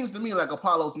it seems to me like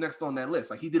Apollo's next on that list.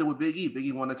 Like he did it with Big E. Big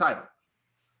E won the title.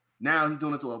 Now he's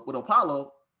doing it with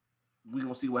Apollo. We're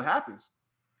going to see what happens.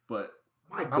 But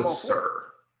my good sir,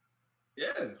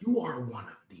 yeah, you are one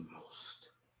of the most,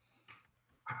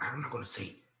 I'm not going to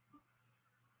say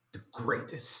the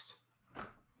greatest.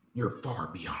 You're far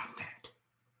beyond that.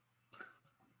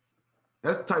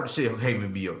 That's the type of shit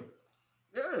Heyman be on.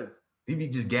 Yeah. He be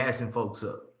just gassing folks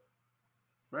up.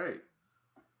 Right.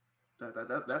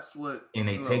 That's what. And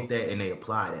they take that and they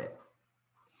apply that.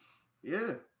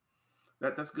 Yeah.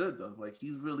 That's good though. Like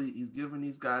he's giving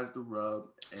these guys the rub.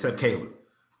 Except Caleb.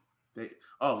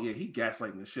 He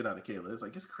gaslighting the shit out of Kayla. It's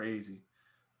like it's crazy.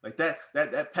 Like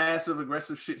that passive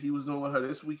aggressive shit he was doing with her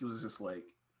this week, it was just like,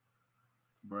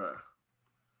 bruh,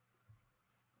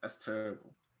 that's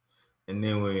terrible. And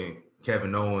then when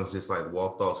Kevin Owens just like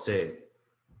walked off set,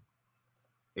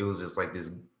 it was just like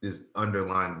this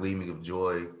underlying gleaming of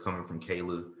joy coming from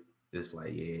Kayla. Just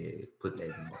like, yeah, put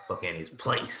that motherfucker in his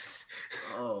place.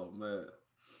 Oh man.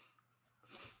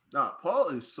 Nah, Paul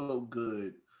is so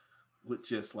good with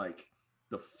just like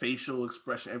the facial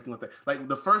expression, everything like that. Like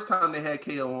the first time they had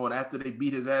KO on after they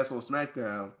beat his ass on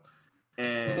SmackDown,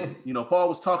 and Paul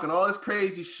was talking all this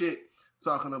crazy shit,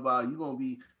 talking about you gonna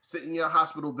be sitting in your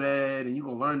hospital bed and you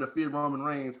gonna learn to fear Roman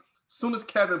Reigns. As soon as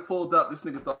Kevin pulled up, this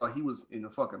nigga thought he was in a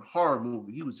fucking horror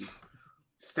movie. He was just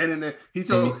standing there. He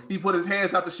put his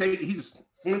hands out to shake. He just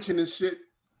flinching and shit,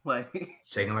 like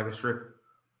shaking like a stripper.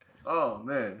 Oh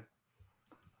man,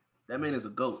 that man is a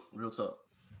goat. Real talk.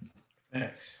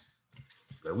 Thanks.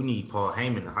 But we need Paul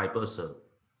Heyman to hype us up.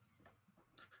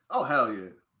 Oh hell yeah,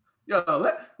 yo,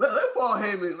 let Paul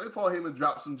Heyman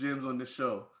drop some gems on this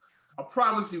show. I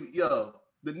promise you, yo,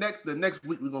 the next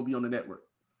week we're gonna be on the network.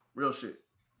 Real shit.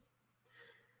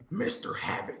 Mr.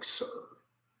 Havoc, sir.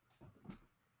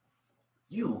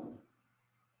 You.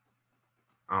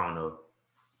 I don't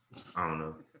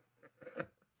know.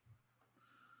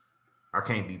 I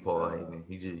can't be Paul Heyman.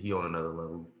 He on another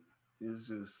level. It's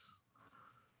just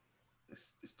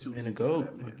it's too easy to go. For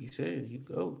that man. Like you said, you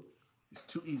go. It's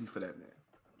too easy for that man.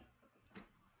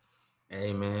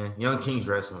 Hey man, Young Kings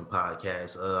Wrestling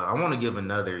Podcast. I want to give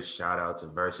another shout out to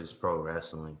Versus Pro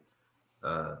Wrestling.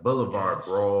 Boulevard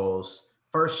Brawls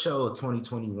First show of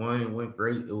 2021. It went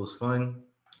great. It was fun.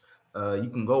 You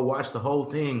can go watch the whole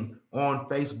thing on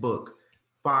Facebook.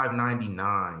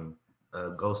 $5.99.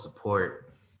 Go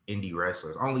support indie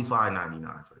wrestlers. Only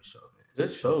 $5.99 for the show, man.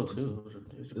 Good show too.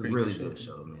 It was a really good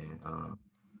show, man.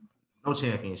 No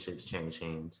championships change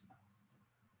hands,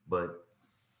 but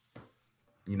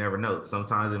you never know.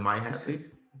 Sometimes it might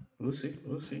happen. We'll see.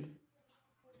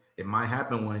 It might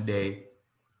happen one day,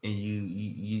 and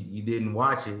you didn't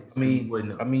watch it. So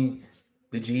I mean,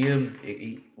 the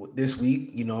GM this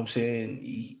week, you know what I'm saying,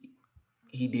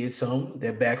 he did some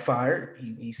that backfired.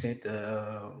 He sent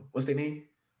what's their name?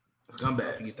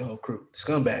 Scumbags. I forget the whole crew.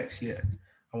 Scumbags, yeah.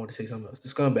 I want to say something else. The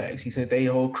Scumbags. He sent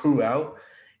their whole crew out,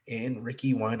 and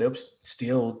Ricky wound up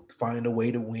still finding a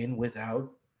way to win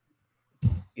without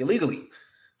illegally.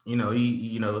 He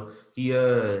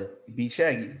beat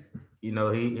Shaggy.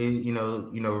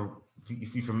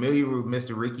 If you're familiar with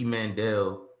Mr. Ricky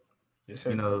Mandel, yes,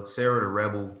 sir. Sarah the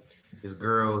Rebel, his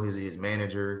girl, his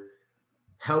manager,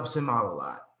 helps him out a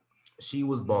lot. She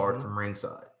was barred from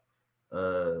ringside.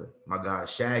 My guy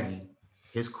Shaggy,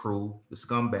 his crew, the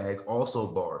Scumbags, also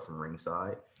barred from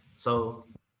ringside. So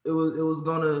it was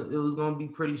gonna be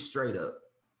pretty straight up.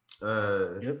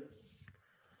 Yep.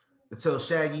 Until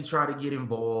Shaggy tried to get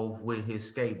involved with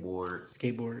his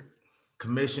skateboard.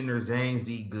 Commissioner Zane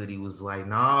Z Goody was like,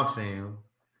 "Nah, fam,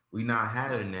 we not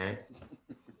having that,"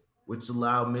 which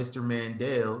allowed Mr.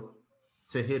 Mandel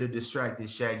to hit a distracted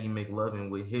Shaggy McLovin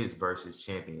with his versus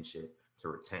championship to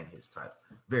retain his title.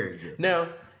 Very good. Now,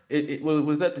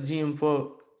 was that the GM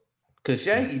fault? Because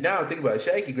Shaggy, now think about it,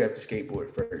 Shaggy grabbed the skateboard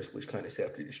first, which kind of set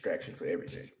up the distraction for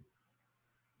everything.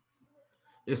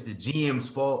 It's the GM's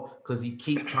fault because he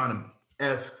keep trying to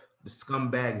F the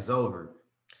Scumbags over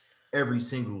every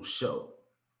single show.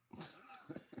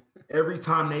 Every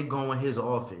time they go in his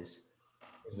office,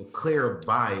 there's a clear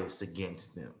bias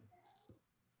against them.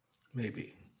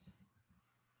 Maybe.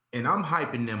 And I'm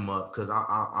hyping them up because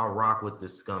I rock with the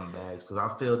Scumbags because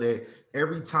I feel that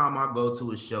every time I go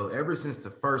to a show, ever since the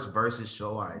first Versus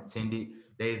show I attended,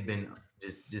 they've been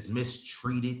just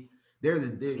mistreated. They're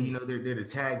the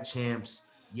tag champs,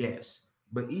 yes,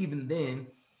 but even then,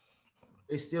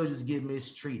 they still just get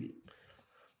mistreated.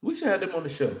 We should have them on the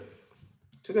show.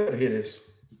 So gotta hear this.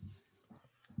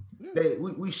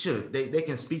 We should. They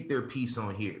can speak their piece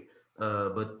on here,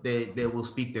 but they will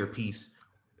speak their piece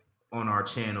on our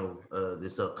channel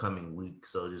this upcoming week.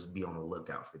 So just be on the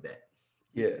lookout for that.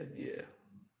 Yeah.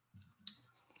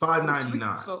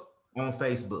 $5.99 on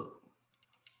Facebook.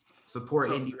 Support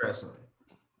indie wrestling.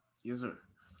 Yes, sir.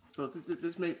 So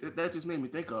that just made me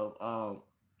think of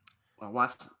I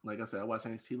watched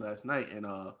NXT last night, and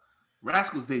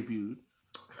Rascals debuted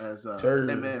as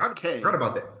MSK. I forgot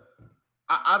about that.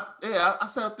 I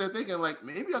sat up there thinking like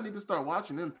maybe I need to start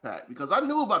watching Impact because I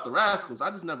knew about the Rascals. I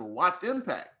just never watched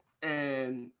Impact,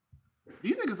 and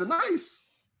these niggas are nice,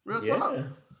 real talk.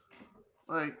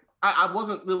 Like I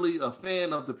wasn't really a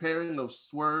fan of the pairing of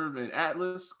Swerve and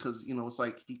Atlas because it's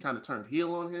like he kind of turned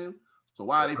heel on him. So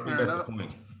why are they pairing up?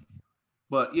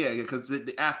 But yeah, because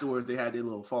afterwards they had their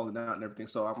little falling out and everything.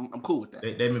 So I'm cool with that.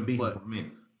 They've been beefing for a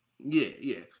minute.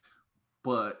 Yeah.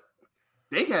 But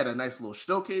they had a nice little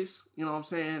showcase, you know what I'm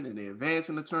saying? And they advanced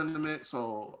in the tournament.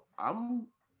 So and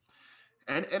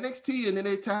NXT and then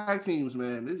they tag teams,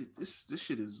 man. This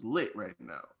shit is lit right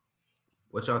now.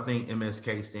 What y'all think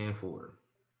MSK stand for?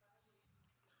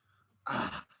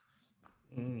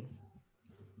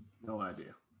 No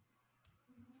idea.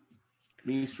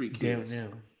 Mean Street Kids.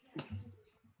 Damn.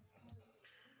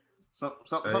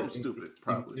 Something stupid,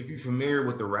 probably. If you're familiar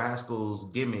with the Rascals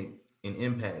gimmick and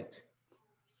Impact,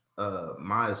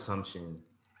 my assumption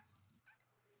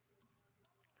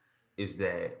is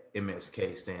that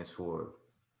MSK stands for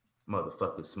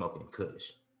motherfuckers smoking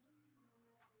kush.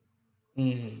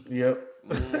 Yep.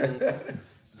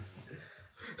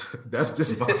 That's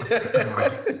just my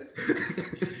guess.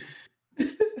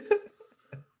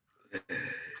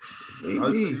 If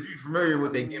you're familiar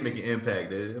with their gimmick and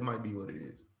Impact, it might be what it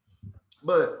is.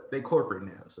 But they corporate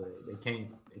now, so they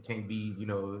can't be,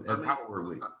 as outward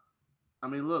with it. I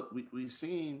mean, look, we've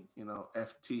seen,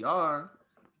 FTR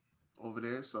over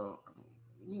there, so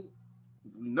we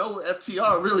know what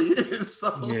FTR really is.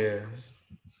 So yeah.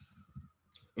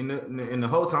 In the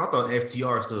whole time, I thought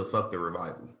FTR still fucked the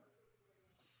Revival.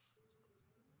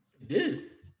 It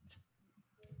did.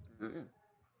 Yeah.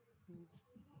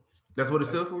 That's what it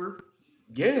stood for?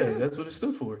 Yeah, that's what it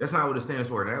stood for. That's not what it stands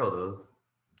for now, though.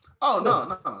 Oh,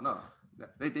 no.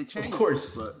 They changed. Of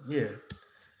course, but yeah.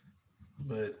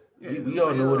 But we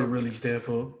all know what it really stands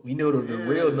for. We know the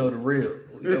real know the real.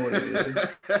 We know what it is.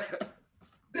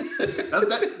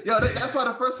 That's why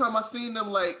the first time I seen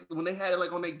them, like when they had it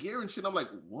like on their gear and shit, I'm like,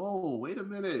 whoa, wait a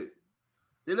minute,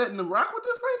 they letting them rock with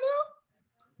this right now?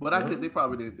 But they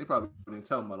probably didn't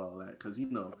tell them about all that because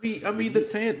I mean, the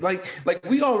fan like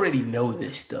we already know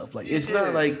this stuff. Like it's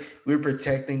not like we're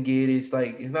protecting it. It's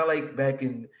like it's not like back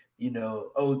in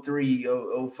 03,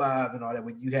 05 and all that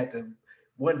when you had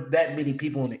that many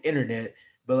people on the internet.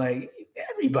 But like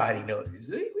everybody knows this.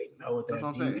 We know what that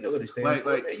means. We know what it stands for.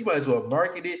 Man, you might as well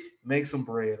market it, make some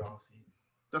bread off it.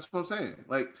 That's what I'm saying.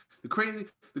 Like the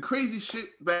crazy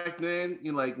shit back then.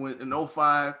 Like when in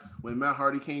 05 when Matt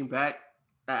Hardy came back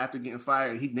after getting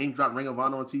fired, he name dropped Ring of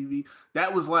Honor on TV.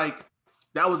 That was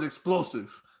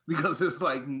explosive because it's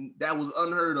like that was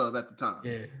unheard of at the time.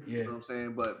 Yeah. You know what I'm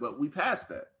saying? But we passed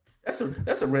that.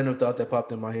 That's a random thought that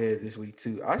popped in my head this week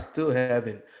too. I still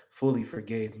haven't fully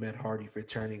forgave Matt Hardy for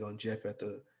turning on Jeff at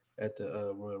the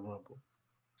Royal Rumble.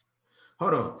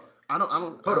 Hold on. I don't.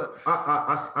 Hold on.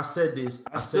 I said this.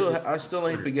 I still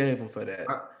ain't forgave him for that.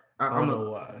 I don't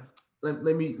know why.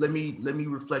 Let me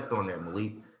reflect on that,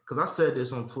 Malik, because I said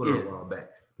this on Twitter a while back.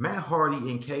 Matt Hardy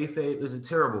in kayfabe is a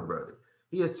terrible brother.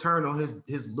 He has turned on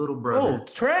his little brother. Oh,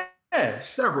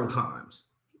 trash! Several times.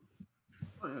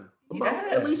 Oh, yeah.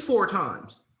 At least 4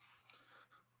 times.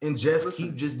 And Jeff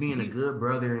keep just being a good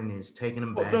brother and is taking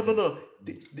him back. No.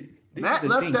 Matt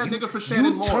left that nigga for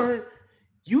Shannon Moore.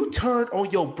 You turned on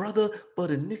your brother for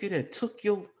the nigga that took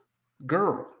your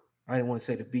girl. I didn't want to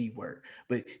say the B word,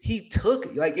 but he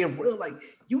took like in real like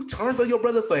you turned on your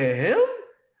brother for him.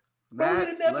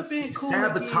 Matt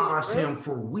sabotaged him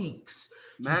for weeks.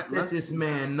 Matt set this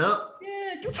man up.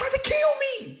 Yeah, you tried to kill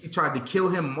me. He tried to kill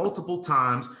him multiple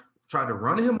times. Tried to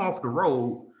run him off the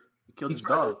road. Killed his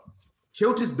dog.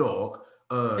 Killed his dog.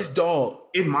 His dog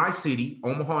in my city,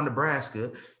 Omaha,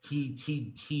 Nebraska.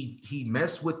 He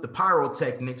messed with the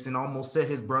pyrotechnics and almost set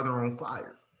his brother on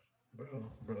fire.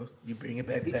 Bro, you bring it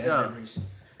back bad memories.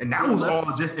 And that was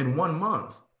all just in 1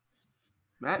 month.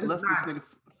 Matt left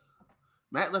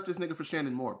this nigga for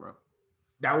Shannon Moore, bro.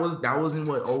 That was in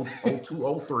what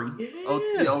 02, 03?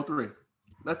 Yeah, 03.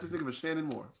 Left this nigga for Shannon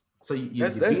Moore. So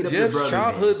that's Jeff's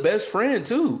childhood best friend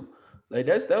too. Like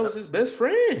that was his best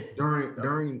friend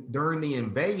during the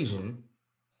invasion.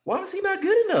 Why is he not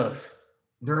good enough?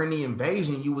 During the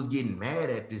invasion, you was getting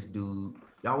mad at this dude.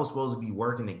 Y'all was supposed to be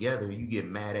working together. You get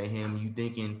mad at him. You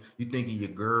thinking your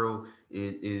girl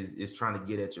is trying to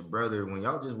get at your brother when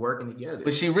y'all just working together.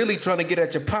 But she really trying to get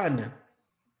at your partner.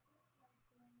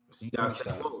 So you gotta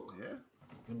stop. Yeah.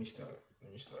 Let me stop.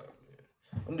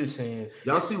 Man. I'm just saying.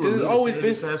 Y'all see what always been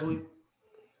this past week?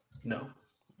 No.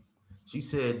 She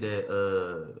said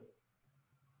that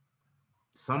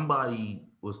somebody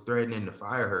was threatening to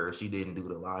fire her if she didn't do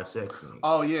the live sex thing.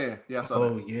 Oh yeah, I saw that.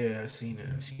 Oh yeah, I seen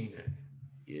that.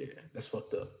 Yeah, that's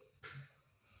fucked up.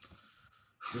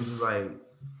 This is like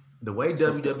the way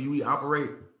WWE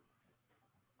operate.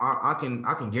 I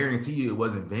can guarantee you it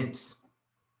wasn't Vince.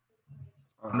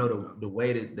 I know the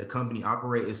way that the company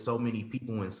operate is so many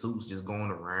people in suits just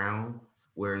going around,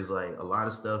 whereas like a lot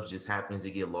of stuff just happens to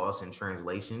get lost in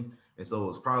translation. And so it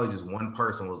was probably just one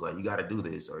person was like, you got to do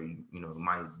this, or you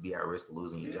might be at risk of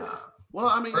losing your job. Well,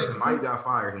 I mean, Mike got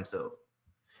fired himself.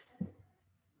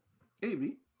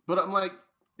 Maybe, but I'm like,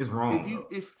 it's wrong.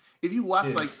 If you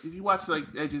watch like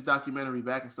Edge's documentary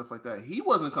back and stuff like that, he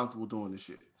wasn't comfortable doing this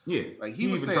shit. Yeah, like he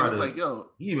was saying, it's like, yo,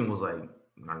 he even was like, I'm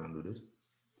not gonna do this.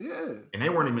 Yeah, and they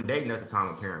weren't even dating at the time.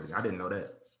 Apparently, I didn't know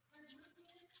that.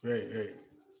 Right.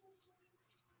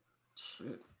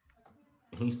 Shit.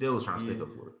 And he still was trying to stick up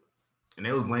for it. And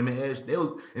they was blaming Edge.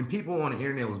 And people on the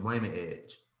internet was blaming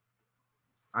Edge.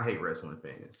 I hate wrestling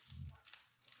fans.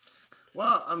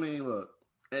 Well, I mean, look,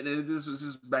 and this was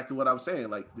just back to what I was saying.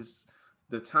 Like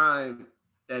the time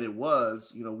that it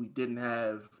was, we didn't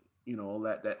have,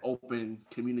 that open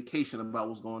communication about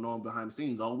what's going on behind the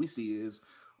scenes. All we see is,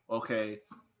 okay,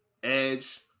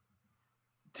 Edge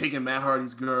taking Matt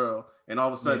Hardy's girl, and all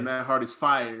of a sudden Matt Hardy's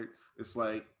fired. It's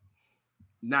like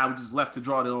now we just left to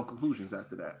draw their own conclusions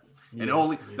after that. And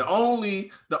the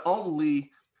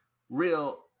only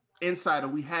real insider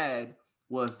we had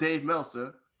was Dave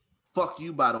Meltzer. Fuck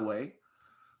you, by the way.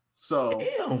 So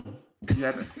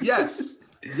yes,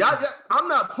 yeah, I'm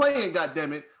not playing.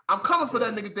 Goddammit, I'm coming for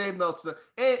that nigga Dave Meltzer.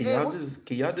 And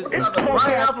can y'all just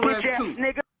Brian Alvarez too.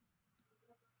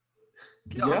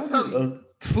 I'm telling you,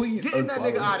 please getting that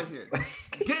nigga out of here.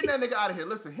 Getting that nigga out of here.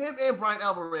 Listen, him and Brian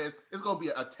Alvarez is gonna be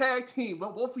a tag team.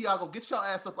 But both of y'all gonna get your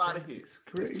ass up out of here.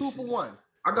 It's 2 for 1.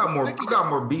 I got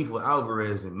more beef with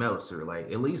Alvarez and Meltzer.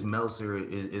 Like at least Meltzer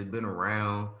has been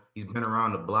around. He's been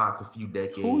around the block a few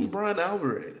decades. Who's Brian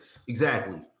Alvarez?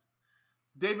 Exactly.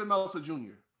 David Meltzer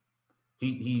Jr.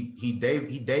 He Dave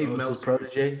His Meltzer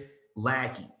protege.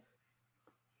 lackey.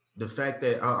 The fact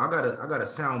that I got a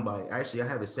sound bite. Actually, I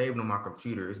have it saved on my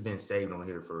computer. It's been saved on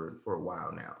here for a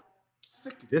while now.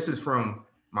 This is from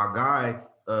my guy,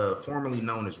 formerly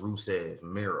known as Rusev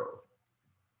Miro.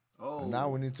 Oh, And now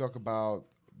we need to talk about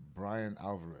Brian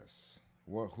Alvarez.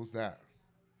 Who's that?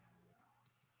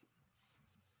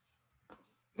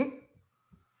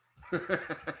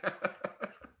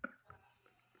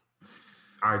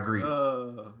 I agree.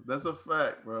 That's a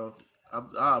fact, bro.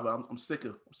 I'm sick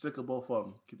of both of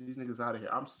them. Get these niggas out of here.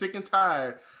 I'm sick and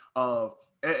tired of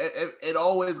it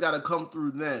always got to come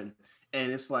through them,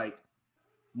 and it's like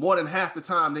more than half the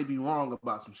time they be wrong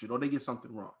about some shit or they get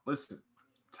something wrong. Listen,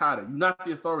 tired of you're not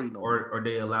the authority no more. Or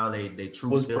they allow they true.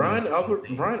 Was Brian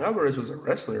Alvarez was a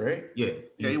wrestler, right? Yeah,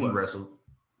 he wrestled.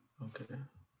 Okay.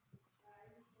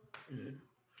 Yeah.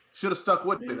 Should have stuck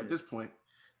with it at this point.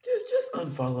 Just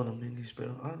unfollow them niggas,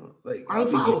 bro. I don't like. I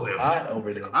don't follow them. Hot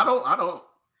over them. I don't. How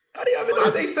do you even know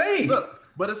what they say? Look,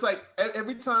 but it's like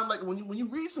every time, like when you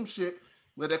read some shit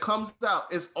where that comes out,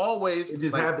 it's always it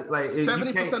just happens like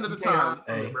 70% of the time.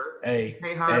 Hey,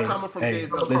 it's coming from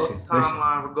Dave. Listen.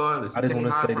 Timeline regardless. I just want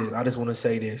to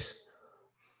say this.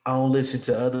 I don't listen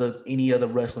to any other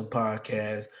wrestling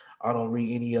podcast. I don't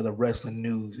read any other wrestling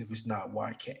news if it's not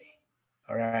YK.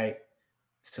 All right,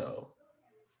 so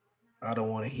I don't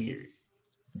want to hear it.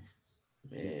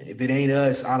 Man, if it ain't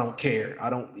us, I don't care.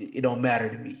 It don't matter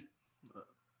to me.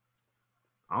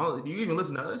 Do you even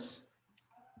listen to us?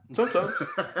 Sometimes,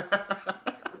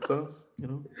 you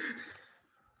know.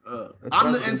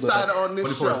 I'm the insider on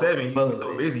this show. 24/7,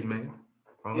 you're busy, man.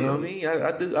 You know what I mean?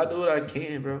 I do what I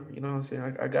can, bro. You know what I'm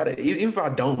saying? I got it. Even if I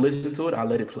don't listen to it, I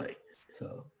let it play.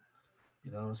 So,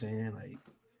 you know what I'm saying? Like,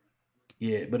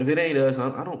 yeah, but if it ain't us,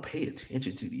 I don't pay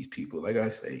attention to these people. Like I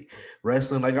say,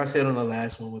 wrestling, like I said on the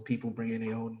last one, when people bring in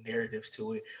their own narratives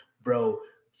to it, bro,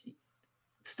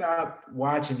 stop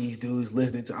watching these dudes,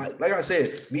 listening to. Like I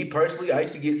said, me personally, I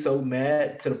used to get so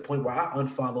mad to the point where I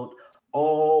unfollowed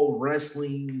all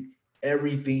wrestling,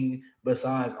 everything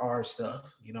besides our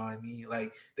stuff. You know what I mean?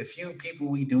 Like the few people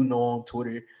we do know on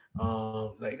Twitter,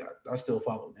 like I still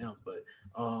follow them, but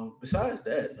besides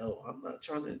that, no, I'm not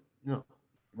trying to. No.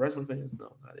 Wrestling fans,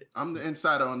 no, not it. I'm the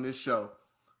insider on this show.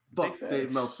 Fuck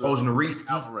Dave Meltzer. Wojnarowski.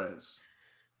 Alvarez.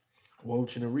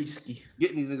 Wojnarowski.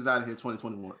 Getting these niggas out of here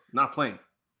 2021. Not playing.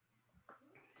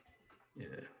 Yeah.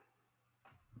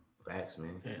 Facts,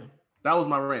 man. Yeah. That was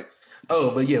my rant.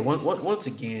 Oh, but yeah, once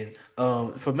again,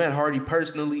 for Matt Hardy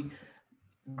personally,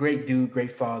 great dude,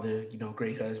 great father,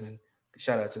 great husband.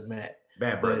 Shout out to Matt.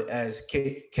 Bad brother. But as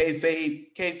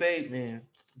kayfabe, man.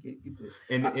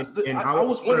 And I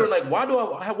was wondering, like, why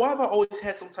have I always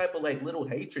had some type of like little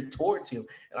hatred towards him?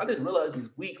 And I just realized this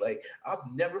week, like, I've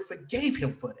never forgave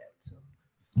him for that. So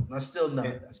I still not.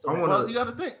 You got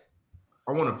to think.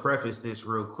 I want to preface this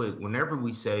real quick. Whenever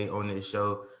we say on this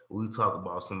show, we talk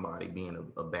about somebody being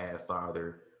a bad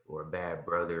father or a bad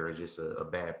brother or just a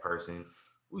bad person,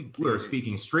 we are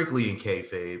speaking strictly in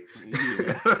kayfabe.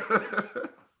 Yeah.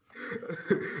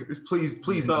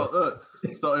 please.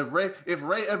 So if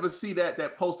Ray ever see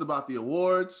that post about the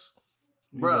awards,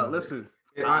 bro, listen.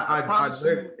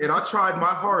 I tried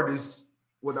my hardest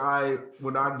when I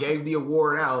gave the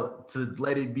award out to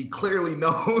let it be clearly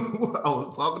known what I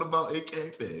was talking about in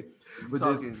kayfabe. But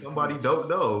just somebody don't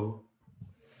know.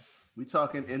 We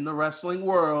talking in the wrestling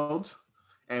world,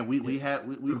 and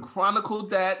we've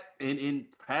chronicled that in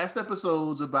past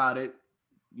episodes about it.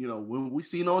 When we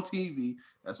seen on TV,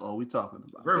 that's all we talking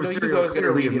about. Mysterio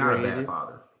clearly is not a bad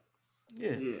father.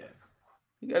 Yeah.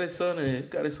 He got his son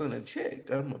in check.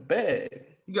 I'm a bad.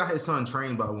 He got his son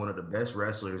trained by one of the best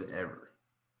wrestlers ever.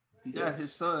 He got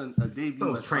his son a debut.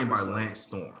 He was trained by Lance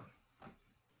Storm.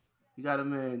 He got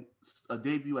him in a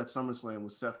debut at SummerSlam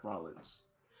with Seth Rollins.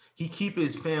 He keep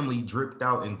his family dripped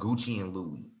out in Gucci and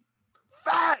Louis.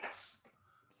 Facts,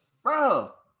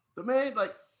 bro. The man,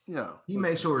 he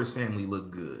makes sure his family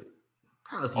look good.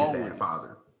 How is he a bad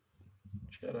father?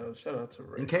 Shout out to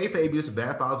Ray. In kayfabe, it's a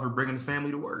bad father for bringing his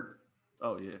family to work.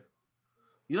 Oh yeah.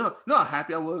 You know how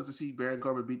happy I was to see Baron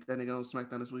Corbin beat that nigga on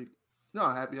SmackDown this week. You know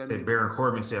how happy I was. Baron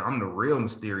Corbin said, "I'm the real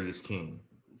mysterious king."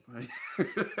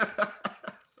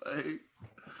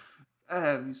 I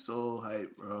have you so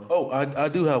hyped, bro. Oh, I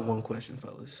do have one question,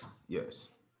 fellas. Yes.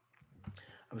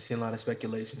 I've seen a lot of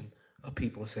speculation of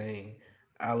people saying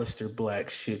Aleister Black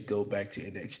should go back to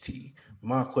NXT.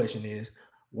 My question is,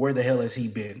 where the hell has he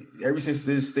been? Ever since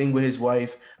this thing with his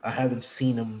wife, I haven't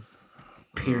seen him,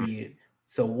 period.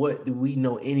 So what do we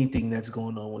know anything that's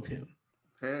going on with him?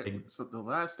 So the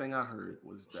last thing I heard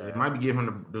was that it might be giving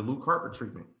him the Luke Harper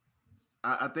treatment.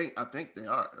 I think they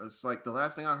are. It's like the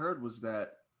last thing I heard was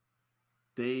that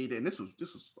and this was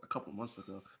a couple months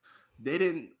ago. They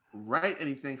didn't write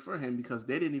anything for him because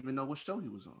they didn't even know what show he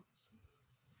was on.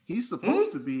 He's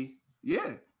supposed to be,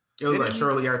 yeah. It was like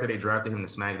shortly after they drafted him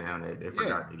to SmackDown, they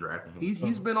forgot they drafted him.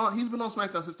 He's been on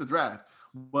SmackDown since the draft,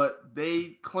 but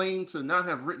they claim to not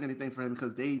have written anything for him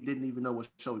because they didn't even know what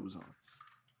show he was on.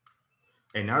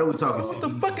 Hey, now that we talking What shit, the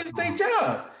fuck is their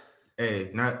job?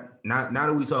 Hey, now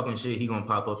that we talking shit, he gonna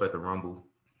pop up at the Rumble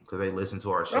because they listen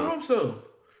to our show. I hope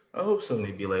so. And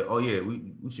they be like, oh yeah,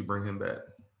 we should bring him back.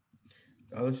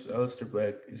 Aleister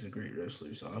Black is a great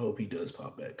wrestler, so I hope he does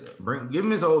pop back up. Give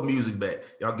him his old music back.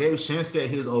 Y'all gave Shinsuke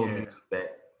his old music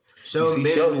back.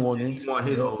 Sheldon want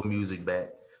his old music back.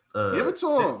 Give it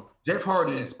to him. Jeff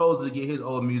Hardy is supposed to get his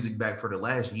old music back for the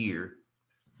last year.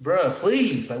 Bruh,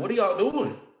 please. Like, what are y'all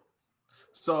doing?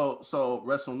 So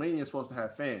WrestleMania is supposed to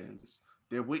have fans.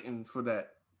 They're waiting for that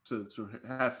to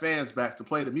have fans back to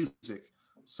play the music.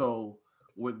 So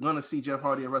we're gonna see Jeff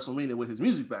Hardy at WrestleMania with his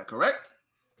music back, correct?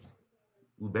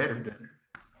 We better.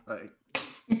 Like,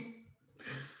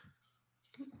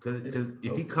 because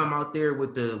if he come out there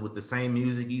with the same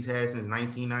music he's had since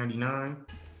 1999,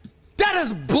 That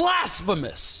is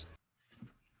blasphemous.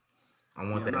 I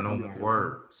want that no more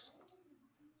words.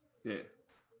 Yeah.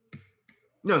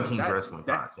 Young Kings Wrestling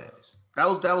Podcast.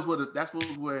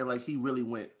 That's where like he really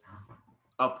went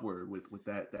upward with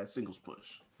that singles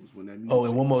push. Was when that music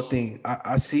and one more thing.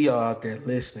 I see y'all out there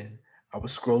listening. I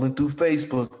was scrolling through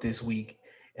Facebook this week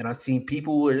and I seen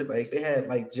people where like they had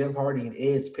like Jeff Hardy and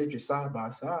Ed's pictures side by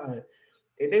side,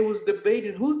 and they was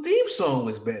debating who theme song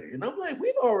was better. And I'm like,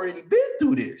 we've already been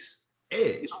through this.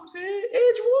 Edge. You know what I'm saying?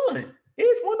 Edge won.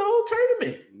 Edge won the whole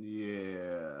tournament.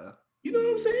 Yeah. You know what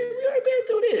I'm saying? We already been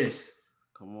through this.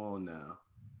 Come on now.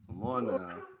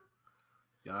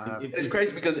 It's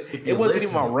crazy because it wasn't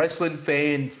even my wrestling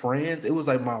fan friends. It was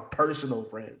like my personal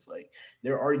friends. Like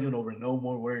they're arguing over no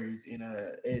more words in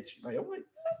a Edge. Like I'm like,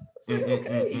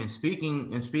 and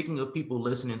speaking of people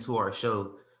listening to our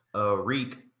show,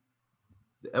 Reek,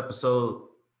 the episode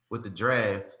with the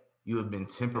draft, you have been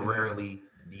temporarily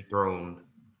dethroned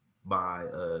by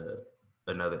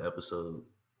another episode.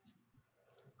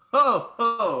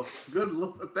 Oh, good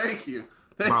Lord. Thank you.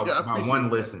 By one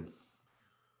listen.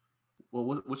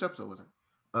 Well, which episode was it?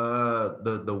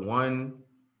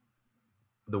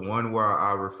 The one where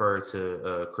I refer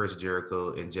to Chris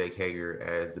Jericho and Jake Hager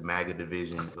as the MAGA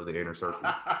division of the Inner Circle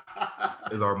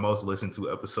is our most listened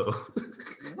to episode.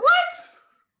 What?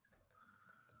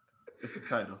 It's the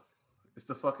title. It's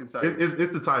the fucking title. It's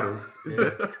the title. It's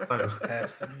the title. it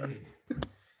has to be.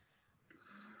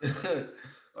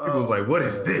 People's like, what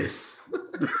is this?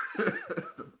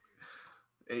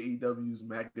 AEW's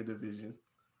MAGA division.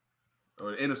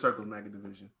 Or the Inner Circle MAGA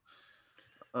division.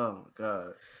 Oh my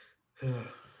God.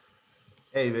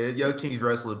 Hey man, Young Kings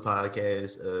Wrestling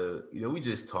Podcast. We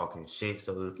just talking shit.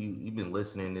 So if you've been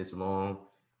listening this long,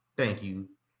 thank you.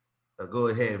 Go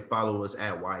ahead and follow us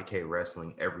at YK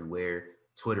Wrestling everywhere.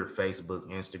 Twitter, Facebook,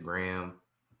 Instagram,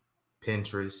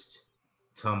 Pinterest,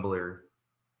 Tumblr,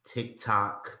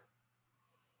 TikTok,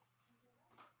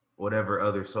 whatever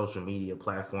other social media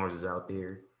platforms is out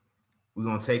there. We're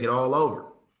gonna take it all over.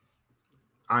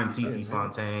 I'm TC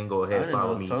Fontaine. Go ahead,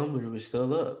 follow me. Tumblr was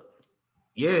still up.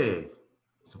 Yeah,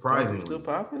 surprisingly, still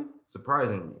popping.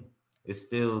 Surprisingly, it's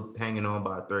still hanging on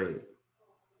by a thread.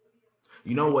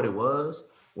 You know what it was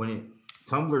when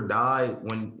Tumblr died?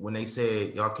 When they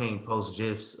said y'all can't post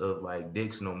gifs of like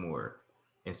dicks no more,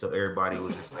 and so everybody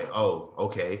was just like, "Oh,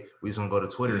 okay, we just gonna go to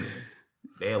Twitter."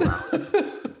 They allow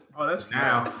it. Oh, that's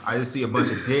now facts. I just see a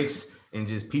bunch of dicks and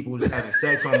just people just having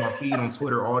sex on my feed on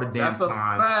Twitter all the damn time. That's a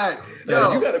fact.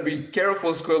 Yo, you gotta be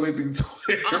careful scrolling through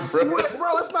Twitter. I swear,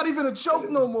 bro, it's not even a joke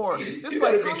no more. It's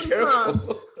like how many times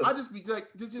I just be like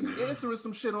just answering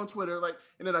some shit on Twitter, like,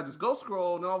 and then I just go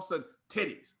scroll, and all of a sudden,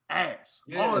 titties, ass,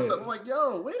 all this stuff. I'm like,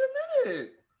 yo, wait a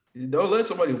minute. You don't let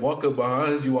somebody walk up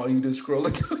behind you while you just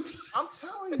scrolling through. I'm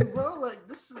telling you, bro, like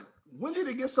this is when did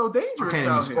it get so dangerous? I can't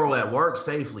even scroll at work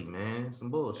safely, man. Some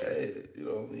bullshit. Hey, you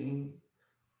know what I mean?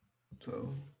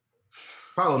 So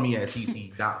follow me at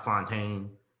tc.fontaine.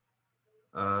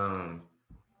 I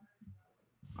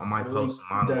might post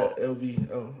a monologue.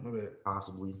 LV. Oh, my bad.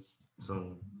 Possibly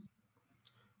soon.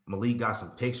 Malik got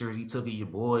some pictures he took of your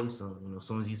boy, so as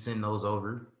soon as he send those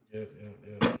over, yeah.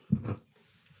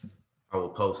 I will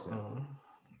post them.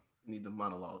 Need the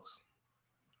monologues.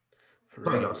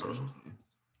 Plug y'all socials.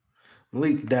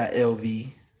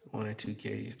 Malik.lv 1 or 2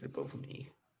 Ks. They're both of me.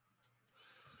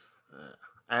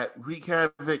 At Wreak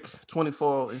Havoc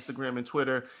 24, Instagram and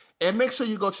Twitter. And make sure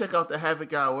you go check out the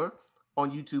Havoc Hour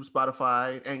on YouTube,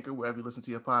 Spotify, Anchor, wherever you listen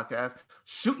to your podcast.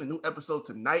 Shooting a new episode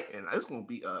tonight, and it's going to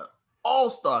be a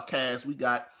all-star cast.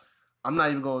 I'm not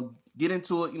even going to get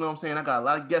into it. You know what I'm saying? I got a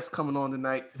lot of guests coming on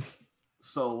tonight.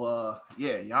 So,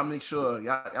 y'all make sure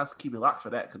y'all keep it locked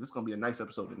for that because it's going to be a nice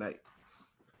episode tonight.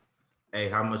 Hey,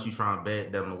 how much you trying to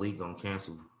bet that Malik going to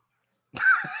cancel?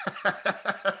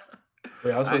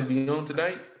 Wait, I was supposed to be on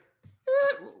tonight?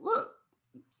 Yeah, look.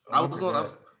 I was going to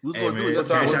do it. What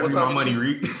time my money,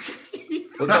 Reek?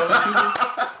 What time is shooting?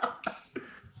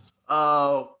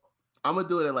 I'm going to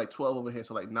do it at like 12 over here,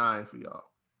 so like 9 for y'all.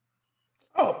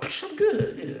 Oh, I'm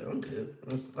good. Yeah, I'm good.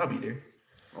 I'll be there.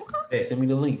 Okay. Hey, send me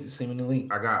the link. We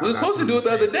were supposed to do it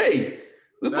the other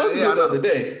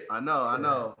day. I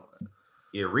know.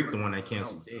 Yeah, Reek the one that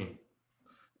canceled.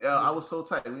 Yeah, I was so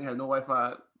tight. We didn't have no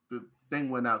Wi-Fi. The thing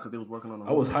went out because they was working on it.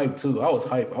 I was hyped too. I was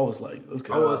like, let's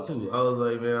go. I was too. I was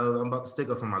like, man, I'm about to stick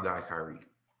up for my guy, Kyrie.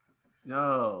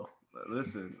 Yo,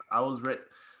 listen, I was ready.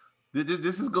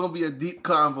 This is gonna be a deep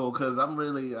convo because I'm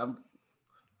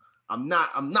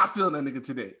not feeling that nigga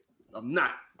today. I'm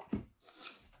not.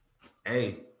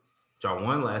 Hey, y'all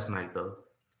won last night though.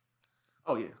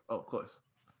 Oh yeah. Oh, of course.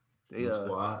 They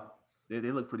squad. They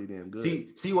look pretty damn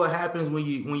good. See what happens when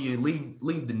you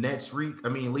leave the Nets, Reek. I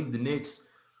mean, leave the Knicks.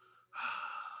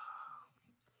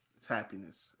 It's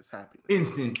happiness.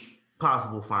 Instant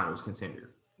possible finals contender.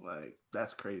 Like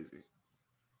that's crazy.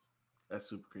 That's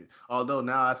super crazy. Although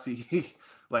now I see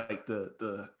like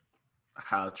the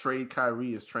how trade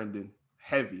Kyrie is trending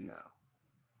heavy now.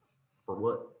 For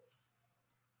what?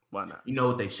 Why not? You know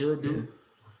what they should do?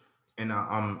 And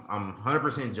I'm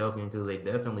 100% joking because they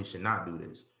definitely should not do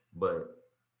this. But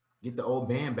get the old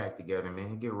band back together,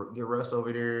 man. Get Russ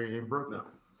over there in Brooklyn.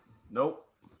 Nope.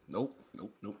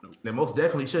 They most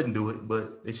definitely shouldn't do it,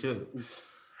 but they should.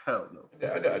 Hell no.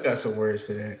 I got some words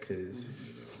for that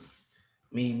because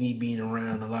me being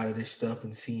around a lot of this stuff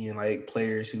and seeing like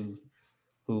players who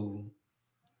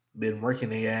been working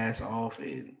their ass off,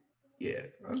 and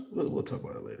we'll talk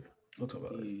about it later. Yeah.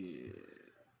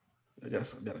 I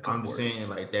got a couple I'm just words. saying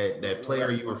like that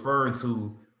player you referring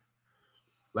to.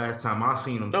 Last time I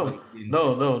seen him, no,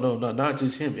 not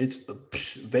just him. It's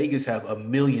Vegas have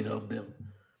 1 million of them.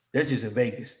 That's just in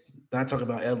Vegas. Not talking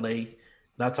about LA.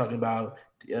 Not talking about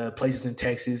places in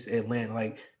Texas, Atlanta.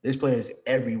 Like there's players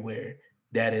everywhere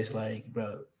that is like,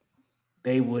 bro,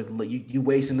 they would you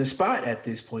wasting the spot at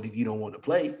this point if you don't want to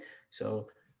play. So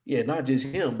yeah, not just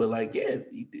him, but like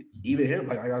even him.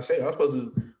 Like I said, I was supposed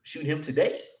to shoot him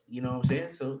today. You know what I'm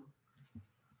saying? So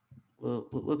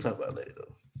we'll talk about it later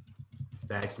though.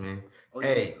 Facts, man. Oh,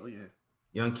 hey, yeah.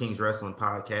 Young Kings Wrestling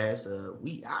Podcast.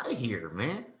 We out of here,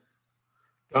 man.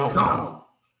 Come on.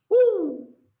 Woo!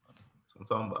 That's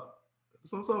what I'm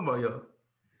talking about, y'all.